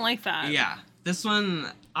 I don't like that. Yeah. This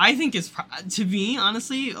one, I think is, to me,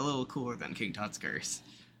 honestly, a little cooler than King Tut's Curse.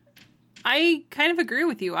 I kind of agree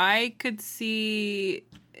with you. I could see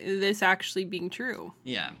this actually being true.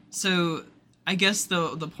 Yeah. So I guess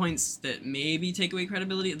the points that maybe take away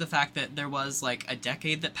credibility, the fact that there was like a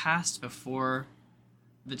decade that passed before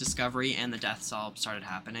the discovery and the deaths all started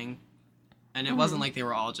happening. And it wasn't like they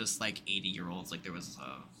were all just like 80-year-olds. Like there was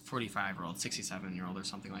a 45-year-old, 67-year-old or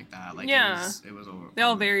something like that. Like it was they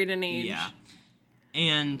all varied in age. Yeah.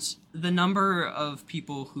 And the number of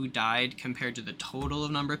people who died compared to the total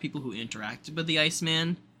of number of people who interacted with the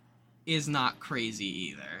Iceman is not crazy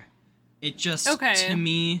either. It just, to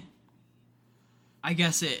me, I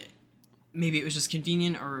guess maybe it was just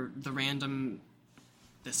convenient, or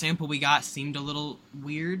the sample we got seemed a little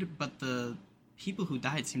weird, but the people who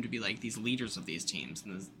died seemed to be like these leaders of these teams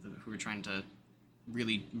and who were trying to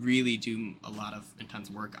really, really do a lot of intense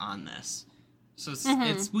work on this. So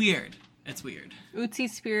it's weird. It's weird.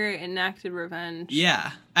 Ötzi's spirit enacted revenge.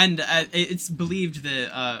 Yeah, and it's believed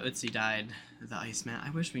that Ötzi died, the Iceman.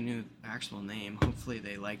 I wish we knew the actual name. Hopefully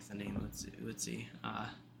they like the name Ötzi.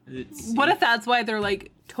 What if that's why they're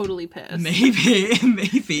like totally pissed?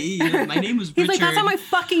 Maybe. You know, my name was Richard. He's like, that's not my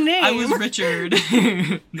fucking name. I was Richard.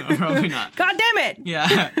 No, probably not. God damn it.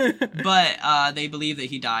 Yeah, but they believe that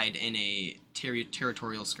he died in a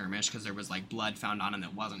territorial skirmish because there was like blood found on him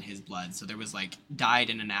that wasn't his blood, so there was like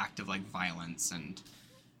died in an act of like violence and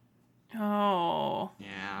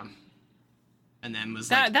and then was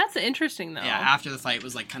that's interesting though. Yeah, after the fight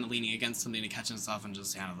was like kind of leaning against something to catch himself and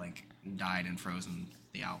just kind of like died and froze in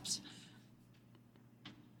the Alps.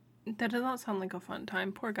 That does not sound like a fun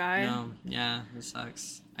time. Poor guy. No, yeah, it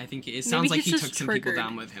sucks. I think it sounds like he took some people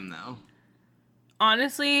down with him though.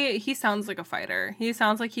 Honestly, he sounds like a fighter. He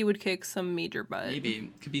sounds like he would kick some major butt.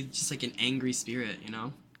 Maybe. Could be just like an angry spirit, you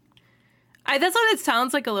know? That's what it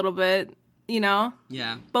sounds like a little bit, you know?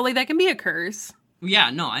 Yeah. But, like, that can be a curse.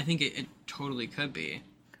 Yeah, no, I think it totally could be.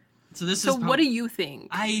 So what do you think?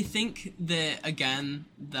 I think that, again,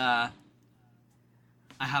 I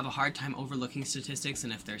have a hard time overlooking statistics,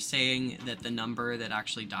 and if they're saying that the number that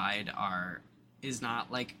actually died is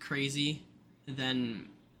not, like, crazy, then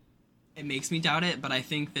it makes me doubt it, but I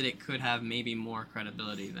think that it could have maybe more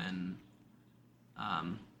credibility than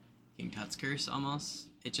King Tut's Curse, almost.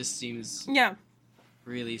 It just seems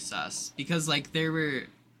really sus. Because, like,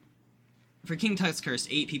 for King Tut's Curse,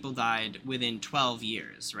 8 people died within 12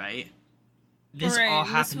 years, right? This all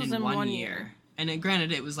happened in one year. And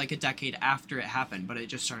granted, it was like a decade after it happened, but it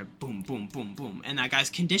just started boom, boom, boom, boom. And that guy's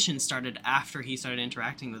condition started after he started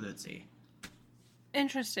interacting with Ötzi.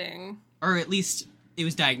 Interesting. Or at least it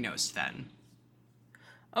was diagnosed then.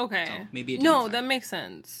 Okay. So maybe that makes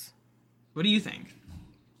sense. What do you think?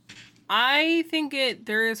 I think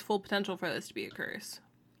there is full potential for this to be a curse.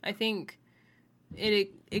 I think it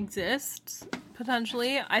exists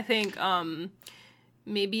potentially. I think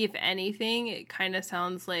maybe if anything, it kind of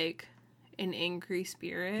sounds like an angry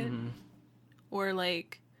spirit, or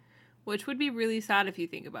like, which would be really sad if you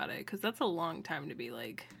think about it, because that's a long time to be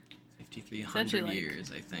like 5,300 years,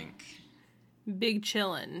 I think. Big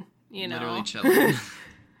chillin', you know. Literally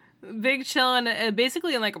chillin'. Big chillin',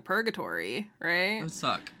 basically in like a purgatory, right? That would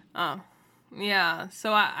suck. Oh, yeah.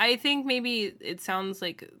 So I think maybe it sounds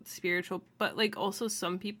like spiritual, but like also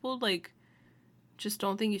some people like just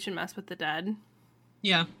don't think you should mess with the dead.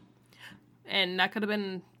 Yeah. And that could have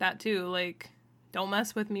been that too. Like, don't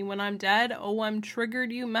mess with me when I'm dead. Oh, I'm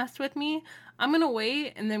triggered. You messed with me. I'm going to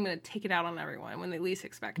wait and then I'm going to take it out on everyone when they least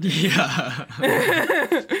expect it. Yeah.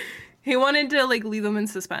 He wanted to, like, leave them in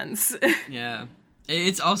suspense. Yeah.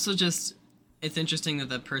 It's also just, it's interesting that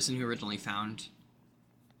the person who originally found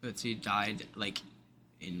Ötzi died, like,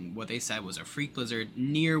 in what they said was a freak blizzard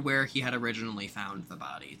near where he had originally found the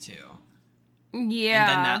body, too. Yeah. And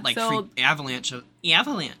then that, like, freak avalanche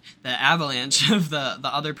of the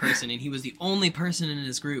other person, and he was the only person in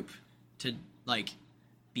his group to, like,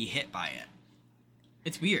 be hit by it.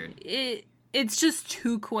 It's weird. It's just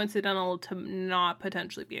too coincidental to not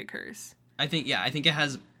potentially be a curse. I think it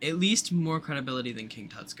has at least more credibility than King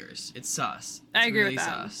Tut's Curse. It's sus. I agree with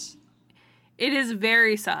that. Sus. It is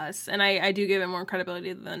very sus, and I do give it more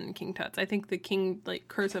credibility than King Tut's. I think the King, like,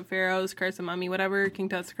 Curse of Pharaohs, Curse of Mummy, whatever, King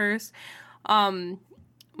Tut's Curse,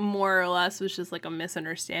 more or less was just, like, a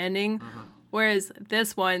misunderstanding. Whereas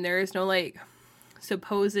this one, there is no, like,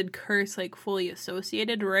 supposed curse like fully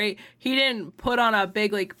associated, right? He didn't put on a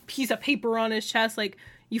big like piece of paper on his chest like,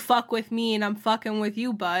 you fuck with me and I'm fucking with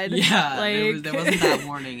you, bud. Yeah, like... there wasn't that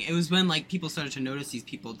warning. It was when like people started to notice these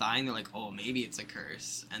people dying. They're like, oh, maybe it's a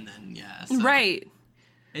curse, and then so right.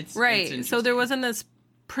 It's So there wasn't this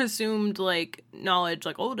presumed like knowledge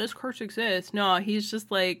like, oh, this curse exists. No, he's just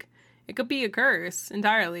like, it could be a curse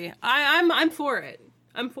entirely. I'm for it.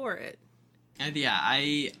 I'm for it. And yeah,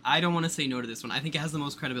 I don't want to say no to this one. I think it has the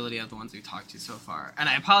most credibility of the ones we've talked to so far. And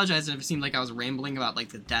I apologize if it seemed like I was rambling about like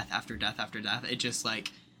the death after death after death. It just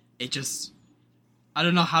I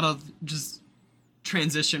don't know how to just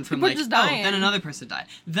transition from People like, just dying. then another person died.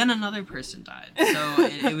 Then another person died. So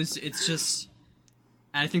it's just,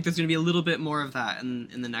 and I think there's going to be a little bit more of that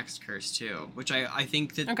in the next curse too, which I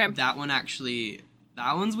think that that one actually,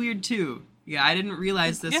 that one's weird too. Yeah, I didn't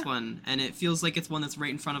realize this one, and it feels like it's one that's right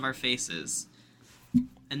in front of our faces.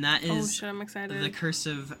 And that is I'm excited. the curse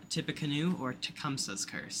of Tippecanoe, or Tecumseh's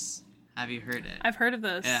curse. Have you heard it? I've heard of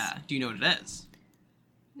this. Yeah. Do you know what it is?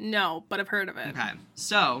 No, but I've heard of it. Okay.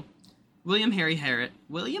 So, William Harry Harrison,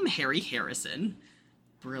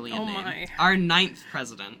 brilliant name. My. Our 9th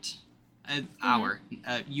president, our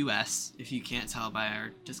U.S., if you can't tell by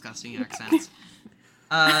our disgusting accents.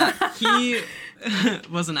 He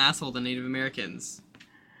was an asshole to Native Americans.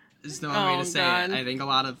 There's no other way to say it. I think a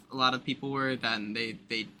lot of people were then.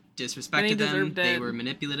 They disrespected them. They were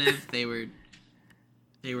manipulative. They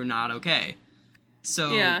were not okay.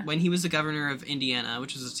 So when he was the governor of Indiana,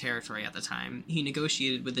 which was a territory at the time, he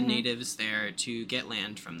negotiated with the natives there to get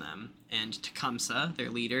land from them. And Tecumseh, their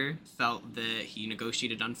leader, felt that he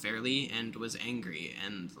negotiated unfairly and was angry.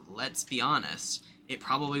 And let's be honest, it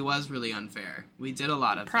probably was really unfair. We did a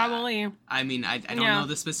lot of that. I mean, I don't know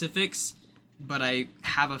the specifics, but I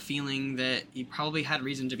have a feeling that he probably had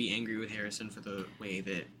reason to be angry with Harrison for the way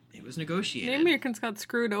that it was negotiated. Native Americans got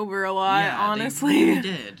screwed over a lot, honestly. They really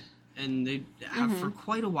did. And they have for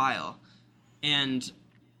quite a while. And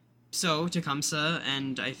so Tecumseh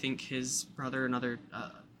and I think his brother and other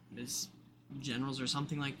his generals or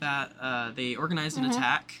something like that, they organized an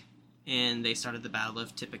attack, and they started the Battle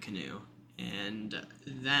of Tippecanoe. And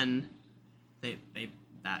then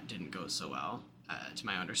that didn't go so well, to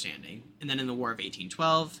my understanding. And then in the War of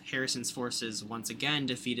 1812, Harrison's forces once again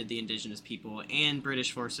defeated the indigenous people and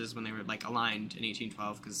British forces when they were like aligned in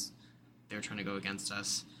 1812 because they were trying to go against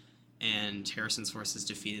us. And Harrison's forces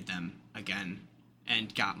defeated them again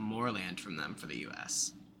and got more land from them for the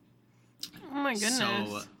U.S. Oh my goodness.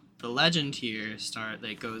 So the legend here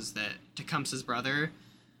goes that Tecumseh's brother,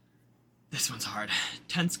 this one's hard,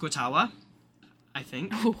 Tenskwatawa, I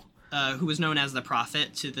think, who was known as the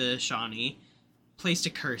prophet to the Shawnee, placed a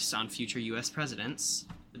curse on future U.S. presidents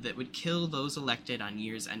that would kill those elected on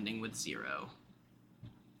years ending with 0.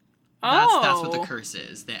 That's what the curse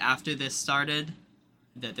is. That after this started,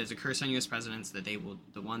 that there's a curse on U.S. presidents that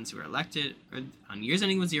the ones who are elected or on years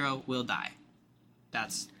ending with 0 will die.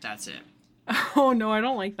 That's it. Oh no, I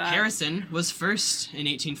don't like that. Harrison was first in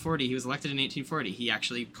 1840. He was elected in 1840. He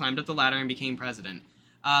actually climbed up the ladder and became president.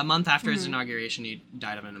 A month after his inauguration, he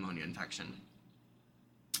died of a pneumonia infection.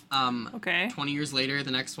 20 years later,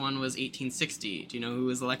 the next one was 1860. Do you know who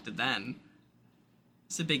was elected then?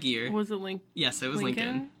 It's a big year. Was it Lincoln? Yes, it was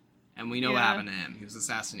Lincoln. And we know what happened to him. He was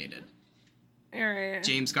assassinated. All right.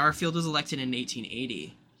 James Garfield was elected in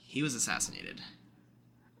 1880. He was assassinated.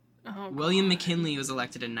 Oh, William McKinley was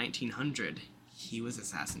elected in 1900. He was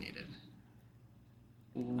assassinated.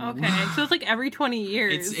 Okay, so it's like every 20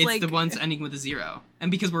 years. It's the ones ending with a 0.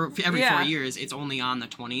 And because we're every 4 years, it's only on the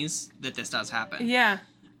 20s that this does happen. Yeah.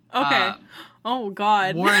 Okay. Oh,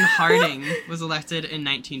 God. Warren Harding was elected in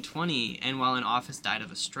 1920 and while in office died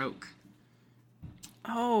of a stroke.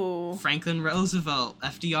 Oh. Franklin Roosevelt,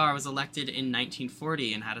 FDR, was elected in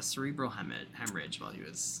 1940 and had a cerebral hemorrhage while he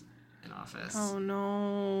was in office. Oh,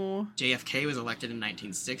 no. JFK was elected in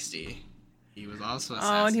 1960. He was also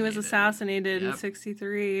assassinated. Oh, and he was assassinated in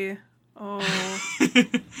 63. Oh.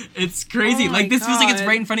 It's crazy. Oh, this feels like it's God.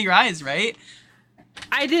 right in front of your eyes, right?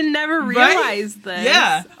 I didn't never realize this.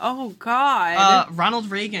 Yeah. Oh, God.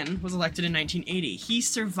 Ronald Reagan was elected in 1980. He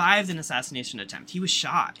survived an assassination attempt. He was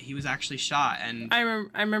shot. He was actually shot. And I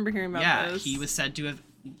remember hearing about this. Yeah, he was said to have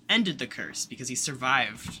ended the curse because he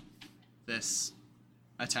survived this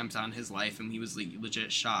attempt on his life and he was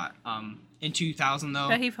legit shot. In 2000, though...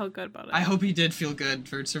 Yeah, he felt good about it. I hope he did feel good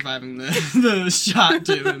for surviving the shot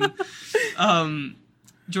to him.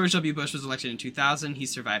 George W. Bush was elected in 2000. He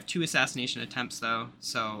survived 2 assassination attempts, though.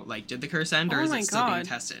 So, did the curse end, or is it still being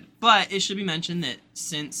tested? But it should be mentioned that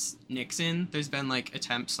since Nixon, there's been,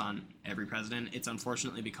 attempts on every president. It's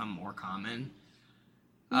unfortunately become more common.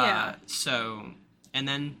 Yeah. So, And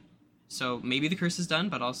then, so maybe the curse is done,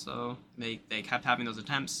 but also they kept having those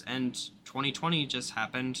attempts, and 2020 just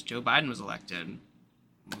happened. Joe Biden was elected.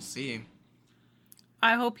 We'll see.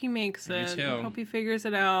 I hope he makes Me it. too. I hope he figures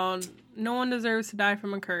it out. No one deserves to die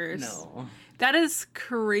from a curse. No. That is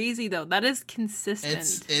crazy, though. That is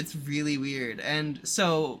consistent. It's really weird. And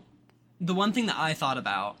so, the one thing that I thought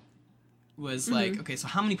about was like, okay, so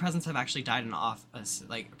how many presidents have actually died in office?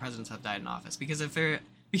 Like, presidents have died in office? Because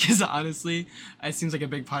honestly, it seems like a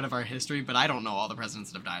big part of our history, but I don't know all the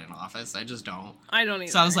presidents that have died in office. I just don't. I don't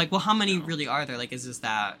either. So I was like, well, how many really are there? Like, is this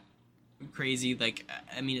that crazy? Like,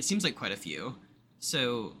 I mean, it seems like quite a few.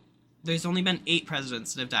 So there's only been 8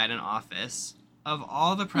 presidents that have died in office. Of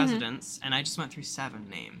all the presidents, and I just went through 7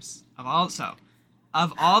 names. Of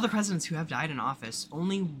all the presidents who have died in office,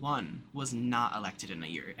 only 1 was not elected in a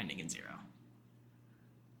year ending in 0.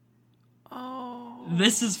 Oh.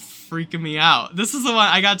 This is freaking me out. This is the one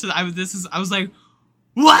I was like,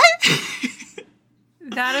 what?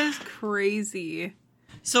 That is crazy.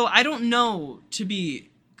 So I don't know, to be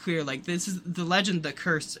clear, like, this is the legend, the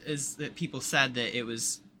curse is that people said that it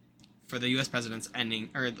was for the U.S. presidents ending,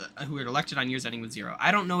 or who were elected on years ending with 0.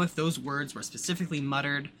 I don't know if those words were specifically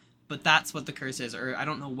muttered, but that's what the curse is. Or I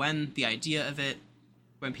don't know when the idea of it,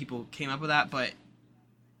 when people came up with that, but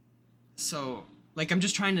so, like, I'm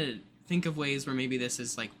just trying to think of ways where maybe this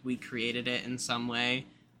is, like, we created it in some way,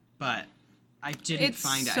 but I didn't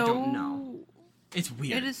find it. I don't know. It's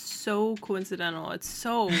weird. It is so coincidental. It's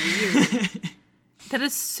so weird. That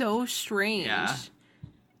is so strange. Yeah.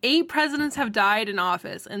 8 presidents have died in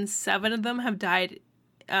office, and 7 of them have died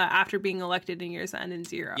after being elected in years that end in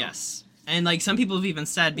 0. Yes. And, like, some people have even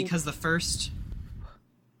said because the first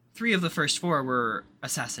 3 of the first 4 were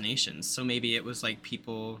assassinations, so maybe it was, like,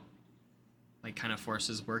 people, like, kind of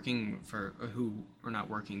forces working for, who were not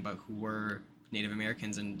working, but who were Native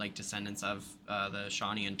Americans and, like, descendants of the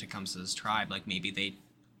Shawnee and Tecumseh's tribe. Like, maybe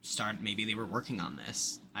they were working on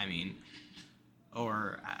this. I mean,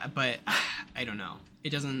 but I don't know. It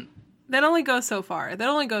doesn't... That only goes so far.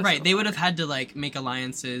 Right, they would have had to, like, make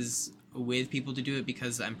alliances with people to do it,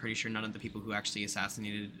 because I'm pretty sure none of the people who actually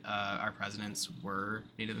assassinated our presidents were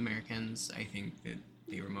Native Americans. I think that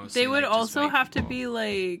they were mostly... They would like, just also white have people. to be,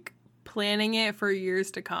 like, planning it for years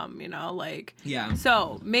to come, you know? Like... Yeah.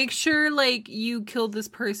 So, make sure, like, you killed this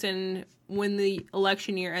person when the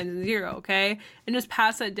election year ends in 0, okay? And just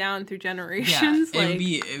pass that down through generations. Yeah, like,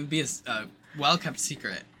 it would be a well-kept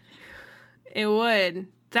secret. It would.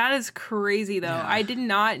 That is crazy, though. Yeah. I did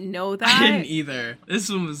not know that. I didn't either. This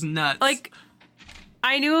one was nuts. Like,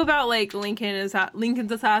 I knew about, like, Lincoln's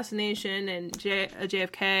assassination and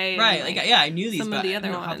JFK. Right, and, like, yeah, I knew these, some but of the I other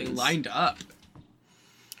didn't know how they ones. lined up.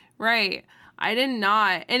 Right. I did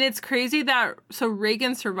not. And it's crazy that... So,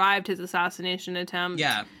 Reagan survived his assassination attempt.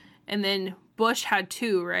 Yeah. And then Bush had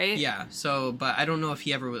 2, right? Yeah, so, but I don't know if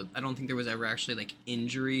he ever was... I don't think there was ever actually, like,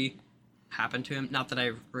 injury happened to him. Not that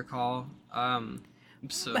I recall.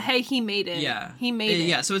 So, But hey, he made it. yeah. He made it.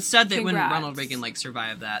 Yeah, so it's said that Congrats. when Ronald Reagan, like,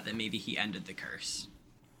 survived that maybe he ended the curse.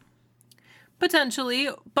 Potentially.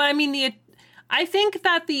 But, I mean, I think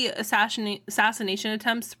that the assassination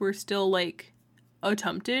attempts were still, like,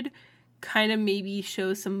 attempted. Kind of maybe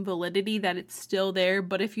shows some validity that it's still there.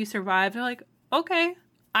 But if you survive, they're like, okay,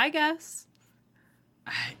 I guess.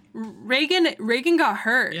 Reagan got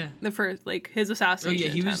hurt. Yeah. The first, like, his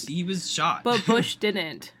assassination attempt. he was shot. But Bush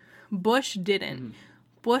didn't. Mm-hmm.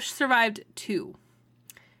 Bush survived 2.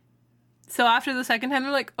 So after the second time,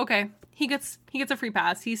 they're like, okay, he gets a free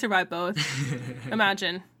pass. He survived both.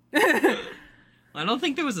 Imagine. I don't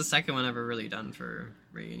think there was a second one ever really done for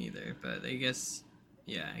Reagan either. But I guess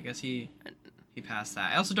he passed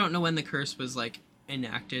that. I also don't know when the curse was, like,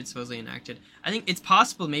 supposedly enacted. I think it's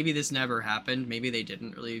possible maybe this never happened. Maybe they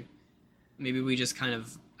didn't really... Maybe we just kind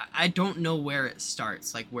of... I don't know where it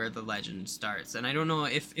starts, like, where the legend starts. And I don't know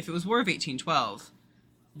if it was War of 1812,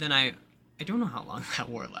 then I don't know how long that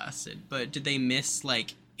war lasted. But did they miss,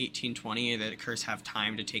 like, 1820? Or did the curse have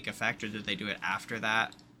time to take effect? Or did they do it after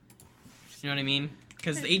that? You know what I mean?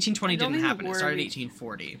 Because the 1820 didn't happen. It started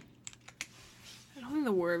 1840. I don't think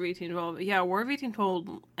the War of 1812... Yeah, War of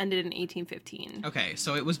 1812 ended in 1815. Okay,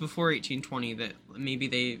 so it was before 1820 that maybe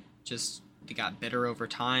they got bitter over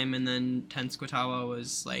time, and then Tenskwatawa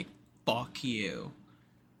was like, fuck you.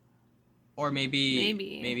 Or maybe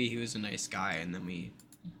he was a nice guy, and then we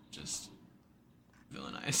just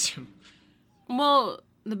villainized him. Well,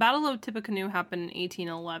 the Battle of Tippecanoe happened in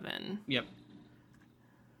 1811. Yep.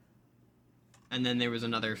 And then there was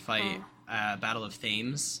another fight, Battle of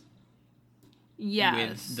Thames. Yes.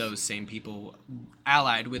 With those same people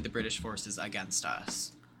allied with the British forces against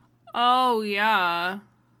us. Oh, yeah.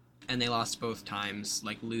 And they lost both times,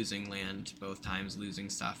 like losing land both times, losing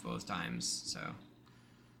stuff both times. So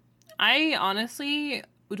I honestly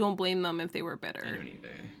don't blame them if they were bitter. I don't either.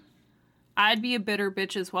 I'd be a bitter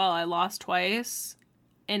bitch as well. I lost twice,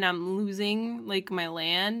 and I'm losing like my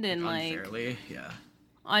land and Unfairly, yeah.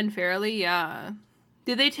 Unfairly, yeah.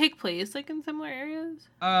 Did they take place like in similar areas?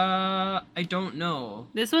 I don't know.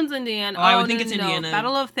 This one's Indiana. I would think it's Indiana.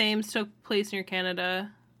 Battle of Thames took place near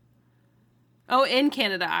Canada. Oh, in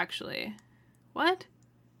Canada, actually. What?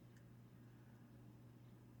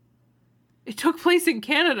 It took place in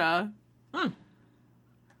Canada. Huh.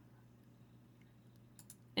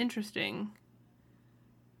 Interesting.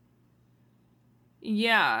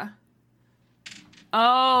 Yeah.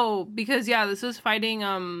 Oh, because this was fighting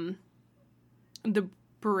the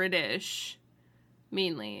British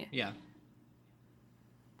mainly. Yeah.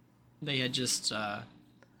 They had just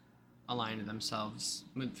aligned themselves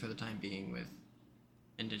for the time being with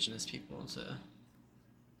Indigenous people to...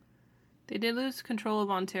 They did lose control of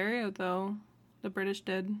Ontario, though. The British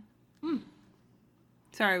did.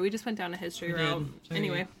 Sorry, we just went down a history route.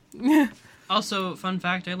 Anyway. Also, fun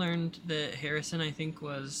fact, I learned that Harrison, I think,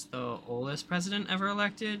 was the oldest president ever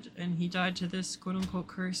elected, and he died to this quote-unquote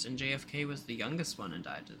curse, and JFK was the youngest one and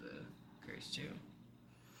died to the curse, too.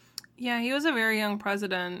 Yeah, he was a very young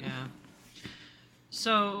president. Yeah.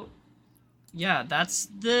 So, yeah, that's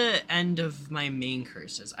the end of my main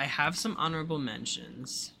curses. I have some honorable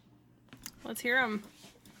mentions. Let's hear them.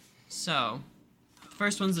 So,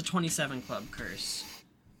 first one's the 27 Club curse.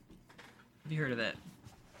 Have you heard of it?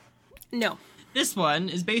 No. This one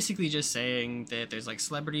is basically just saying that there's like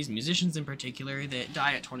celebrities, musicians in particular, that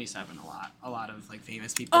die at 27 a lot. A lot of like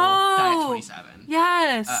famous people die at 27.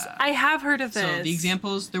 Yes, I have heard of this. So the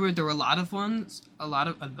examples, there were a lot of ones, a lot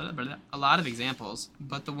of examples,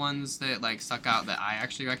 but the ones that like stuck out that I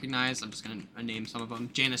actually recognize, I'm just gonna name some of them: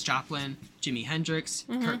 Janis Joplin, Jimi Hendrix,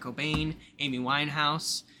 Kurt Cobain, Amy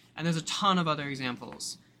Winehouse, and there's a ton of other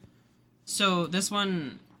examples. So this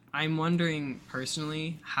one, I'm wondering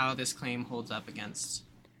personally how this claim holds up against,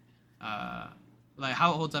 like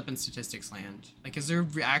how it holds up in statistics land. Like, is there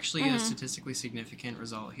actually a statistically significant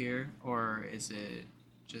result here, or is it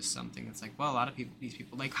just something that's like, well, a lot of people, these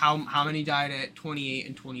people, like how many died at 28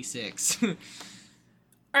 and 26?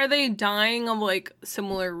 Are they dying of like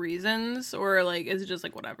similar reasons, or like is it just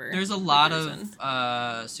like whatever? There's a lot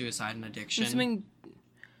of suicide and addiction.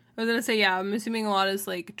 I was gonna say I'm assuming a lot is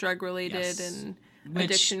like drug related and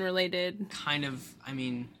addiction related. Kind of, I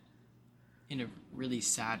mean, in a really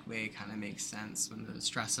sad way, kind of makes sense when the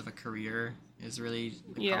stress of a career is really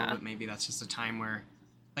probably, maybe that's just a time where,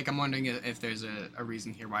 like, I'm wondering if there's a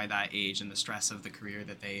reason here why that age and the stress of the career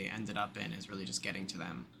that they ended up in is really just getting to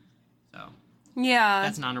them. So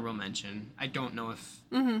that's an honorable mention. I don't know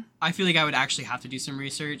if I feel like I would actually have to do some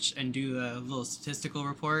research and do a little statistical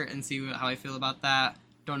report and see how I feel about that.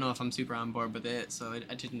 Don't know if I'm super on board with it, so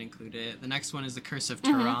I didn't include it. The next one is the Curse of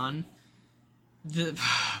Turan. The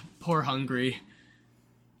poor Hungary.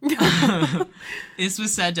 This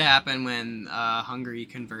was said to happen when Hungary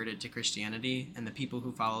converted to Christianity, and the people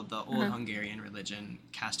who followed the old Hungarian religion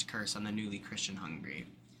cast a curse on the newly Christian Hungary.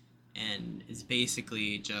 And it's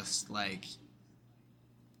basically just like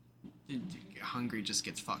Hungary just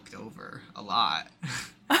gets fucked over a lot.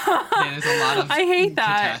 There's a lot of I hate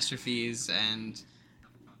that. catastrophes, and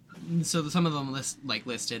so some of them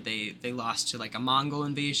listed, they lost to like a Mongol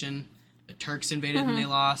invasion, the Turks invaded and they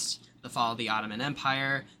lost, the fall of the Ottoman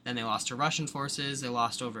Empire, then they lost to Russian forces, they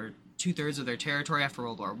lost over 2/3 of their territory after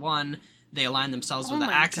World War I, they aligned themselves with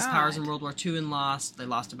the Axis powers in World War II and lost, they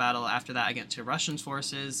lost a battle after that against to Russian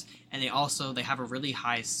forces, and they have a really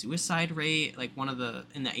high suicide rate, like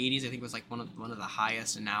in the 80s I think it was like one of the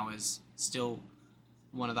highest, and now is still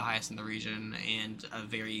one of the highest in the region, and a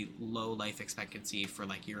very low life expectancy for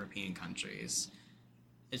like European countries.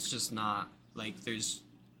 It's just not like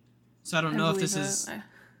so I don't know if this is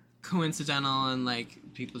coincidental and like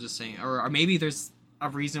people just saying, or maybe there's a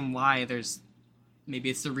reason why maybe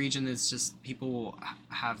it's the region that's just people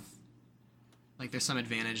have like there's some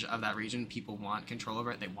advantage of that region, people want control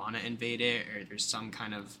over it, they want to invade it, or there's some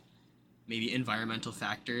kind of maybe environmental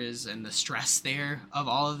factors and the stress there of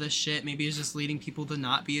all of this shit maybe is just leading people to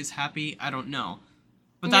not be as happy. I don't know.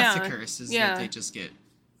 But that's the curse, is that they just get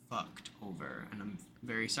fucked over. And I'm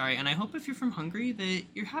very sorry. And I hope if you're from Hungary that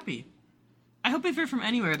you're happy. I hope if you're from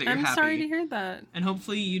anywhere that you're happy. I'm sorry to hear that. And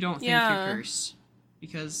hopefully you don't think you're cursed.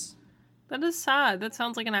 Because... that is sad. That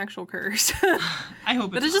sounds like an actual curse. I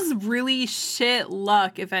hope it's That is just really shit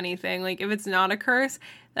luck, if anything. Like, if it's not a curse,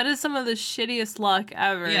 that is some of the shittiest luck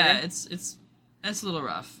ever. Yeah, it's It's a little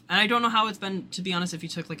rough. And I don't know how it's been, to be honest, if you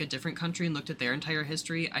took, like, a different country and looked at their entire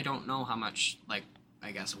history, I don't know how much, like,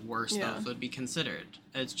 I guess, worse those would be considered.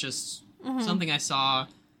 It's just something I saw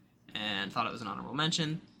and thought it was an honorable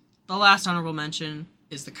mention. The last honorable mention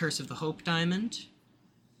is the Curse of the Hope Diamond.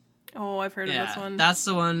 Oh, I've heard of this one. That's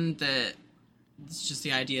the one that... It's just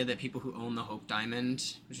the idea that people who own the Hope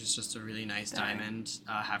Diamond, which is just a really nice diamond,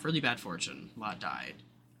 have really bad fortune. A lot died.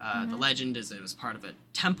 The legend is it was part of a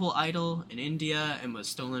temple idol in India and was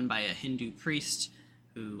stolen by a Hindu priest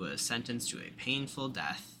who was sentenced to a painful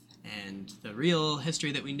death. And the real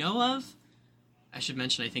history that we know of, I should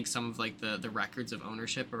mention, I think some of like the records of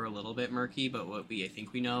ownership are a little bit murky, but what I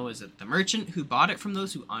think we know is that the merchant who bought it from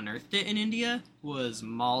those who unearthed it in India was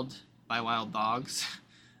mauled by wild dogs.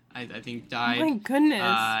 I think died. Oh my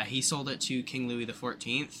goodness. He sold it to King Louis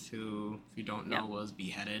XIV, who, if you don't know, was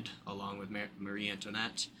beheaded along with Marie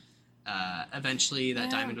Antoinette. Eventually,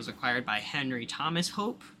 that diamond was acquired by Henry Thomas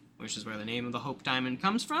Hope, which is where the name of the Hope Diamond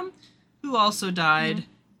comes from, who also died,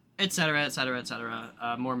 etc., etc.,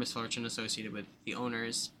 etc. More misfortune associated with the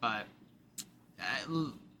owners, but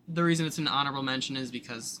the reason it's an honorable mention is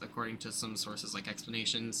because, according to some sources like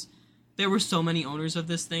explanations, there were so many owners of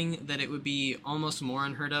this thing that it would be almost more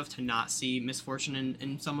unheard of to not see misfortune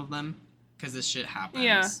in some of them, because this shit happens.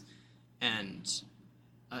 Yeah. And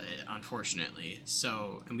unfortunately,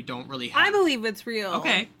 and we don't really have... I believe it's real.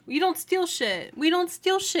 Okay. We don't steal shit. We don't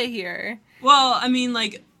steal shit here. Well, I mean,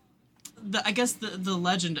 like, I guess the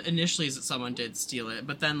legend initially is that someone did steal it,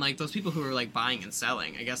 but then, like, those people who were, like, buying and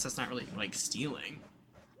selling, I guess that's not really, like, stealing.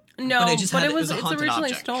 No, but it's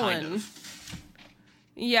originally object, stolen. Kind of.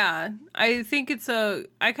 Yeah, I think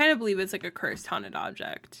I kind of believe it's like a cursed haunted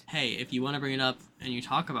object. Hey, if you want to bring it up and you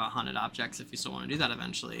talk about haunted objects, if you still want to do that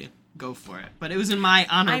eventually, go for it. But it was in my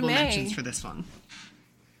honorable mentions for this one.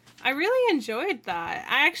 I really enjoyed that.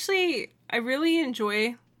 I really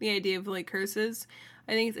enjoy the idea of, like, curses.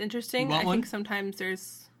 I think it's interesting. I think sometimes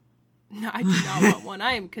there's... No, I do not want one.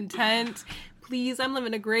 I am content. Please, I'm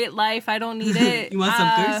living a great life. I don't need it. You want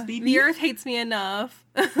some curse, baby? The earth hates me enough.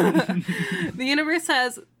 The universe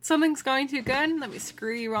says, something's going too good. Let me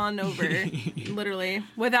screw you on over. Literally.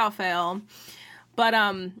 Without fail. But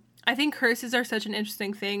I think curses are such an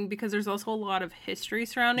interesting thing because there's also a lot of history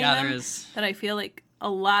surrounding them. There is. That I feel like a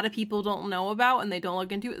lot of people don't know about and they don't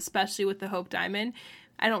look into, especially with the Hope Diamond.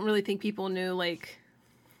 I don't really think people knew, like,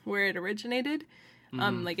 where it originated,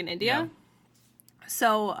 like in India. Yeah.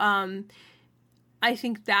 So, I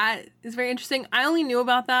think that is very interesting. I only knew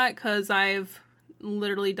about that because I've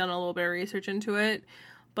literally done a little bit of research into it.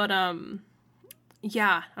 But,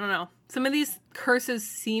 yeah, I don't know. Some of these curses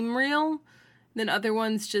seem real, then other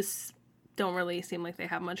ones just don't really seem like they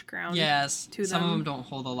have much ground to them. Some of them don't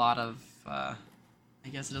hold a lot of, I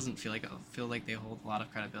guess it doesn't feel like they hold a lot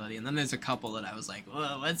of credibility. And then there's a couple that I was like,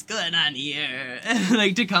 whoa, what's going on here?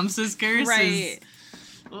 Like Tecumseh's curse. Right.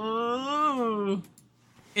 Oh.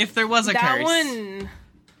 If there was a curse.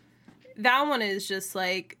 That one is just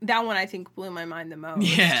like, that one I think blew my mind the most.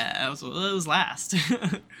 Yeah, it was last.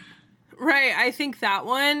 Right, I think that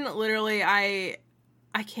one, literally, I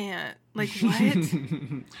can't. Like, what?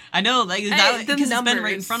 I know, like, because it's been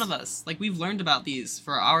right in front of us. Like, we've learned about these,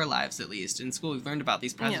 for our lives at least, in school, we've learned about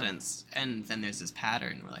these presidents, and then there's this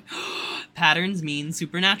pattern. We're like, patterns mean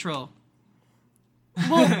supernatural.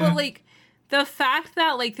 Well, but, like, the fact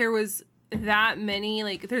that, like, there was that many,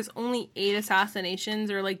 like, there's only 8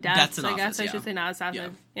 assassinations or, like, deaths, I guess I should say, not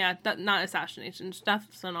assassinations. Yeah, not assassinations,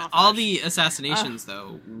 deaths in office. All the assassinations,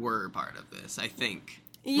 though, were part of this, I think.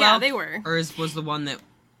 Yeah, they were. Or was the one that...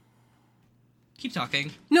 Keep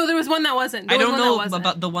talking. No, there was one that wasn't. I don't know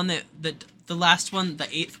about the one that the last one, the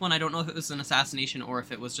 8th one, I don't know if it was an assassination or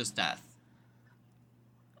if it was just death.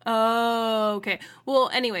 Oh, okay. Well,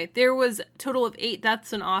 anyway, there was a total of 8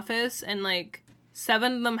 deaths in office, and, like,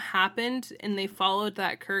 7 of them happened, and they followed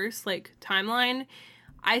that curse, like, timeline.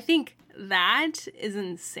 I think that is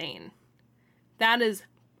insane. That is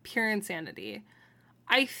pure insanity.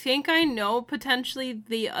 I think I know potentially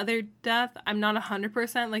the other death. I'm not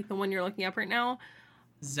 100%, like the one you're looking up right now.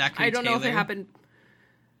 Zachary I don't Taylor know if it happened.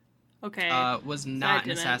 Okay. Was not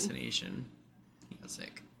an assassination. He was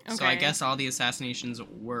sick. Okay. So I guess all the assassesinations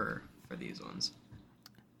were for these ones.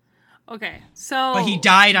 Okay, so... But he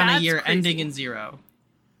died on a year ending in 0.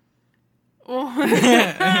 He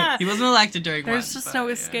wasn't elected during one. There's just no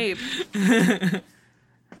escape.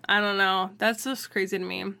 I don't know. That's just crazy to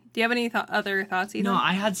me. Do you have any other thoughts, Ethan? No,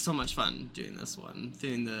 I had so much fun doing this one.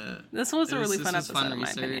 This was a really fun episode, in my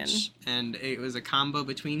opinion. And it was a combo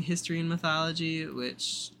between history and mythology,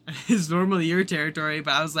 which is normally your territory,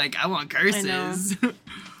 but I was like, I want curses. I know.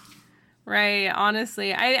 Right.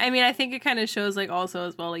 Honestly, I mean, I think it kind of shows like also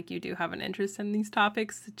as well, like you do have an interest in these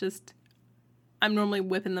topics. Just I'm normally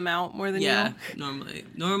whipping them out more than you.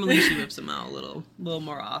 Normally she whips them out a little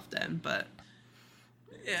more often, but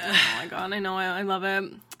yeah. Oh my god, I know, I love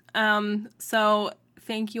it. So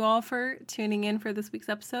thank you all for tuning in for this week's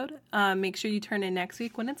episode. Make sure you turn in next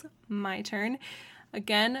week when it's my turn.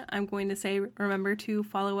 Again, I'm going to say remember to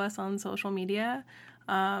follow us on social media.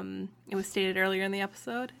 It was stated earlier in the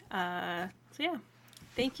episode. So yeah,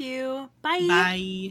 thank you. Bye. Bye.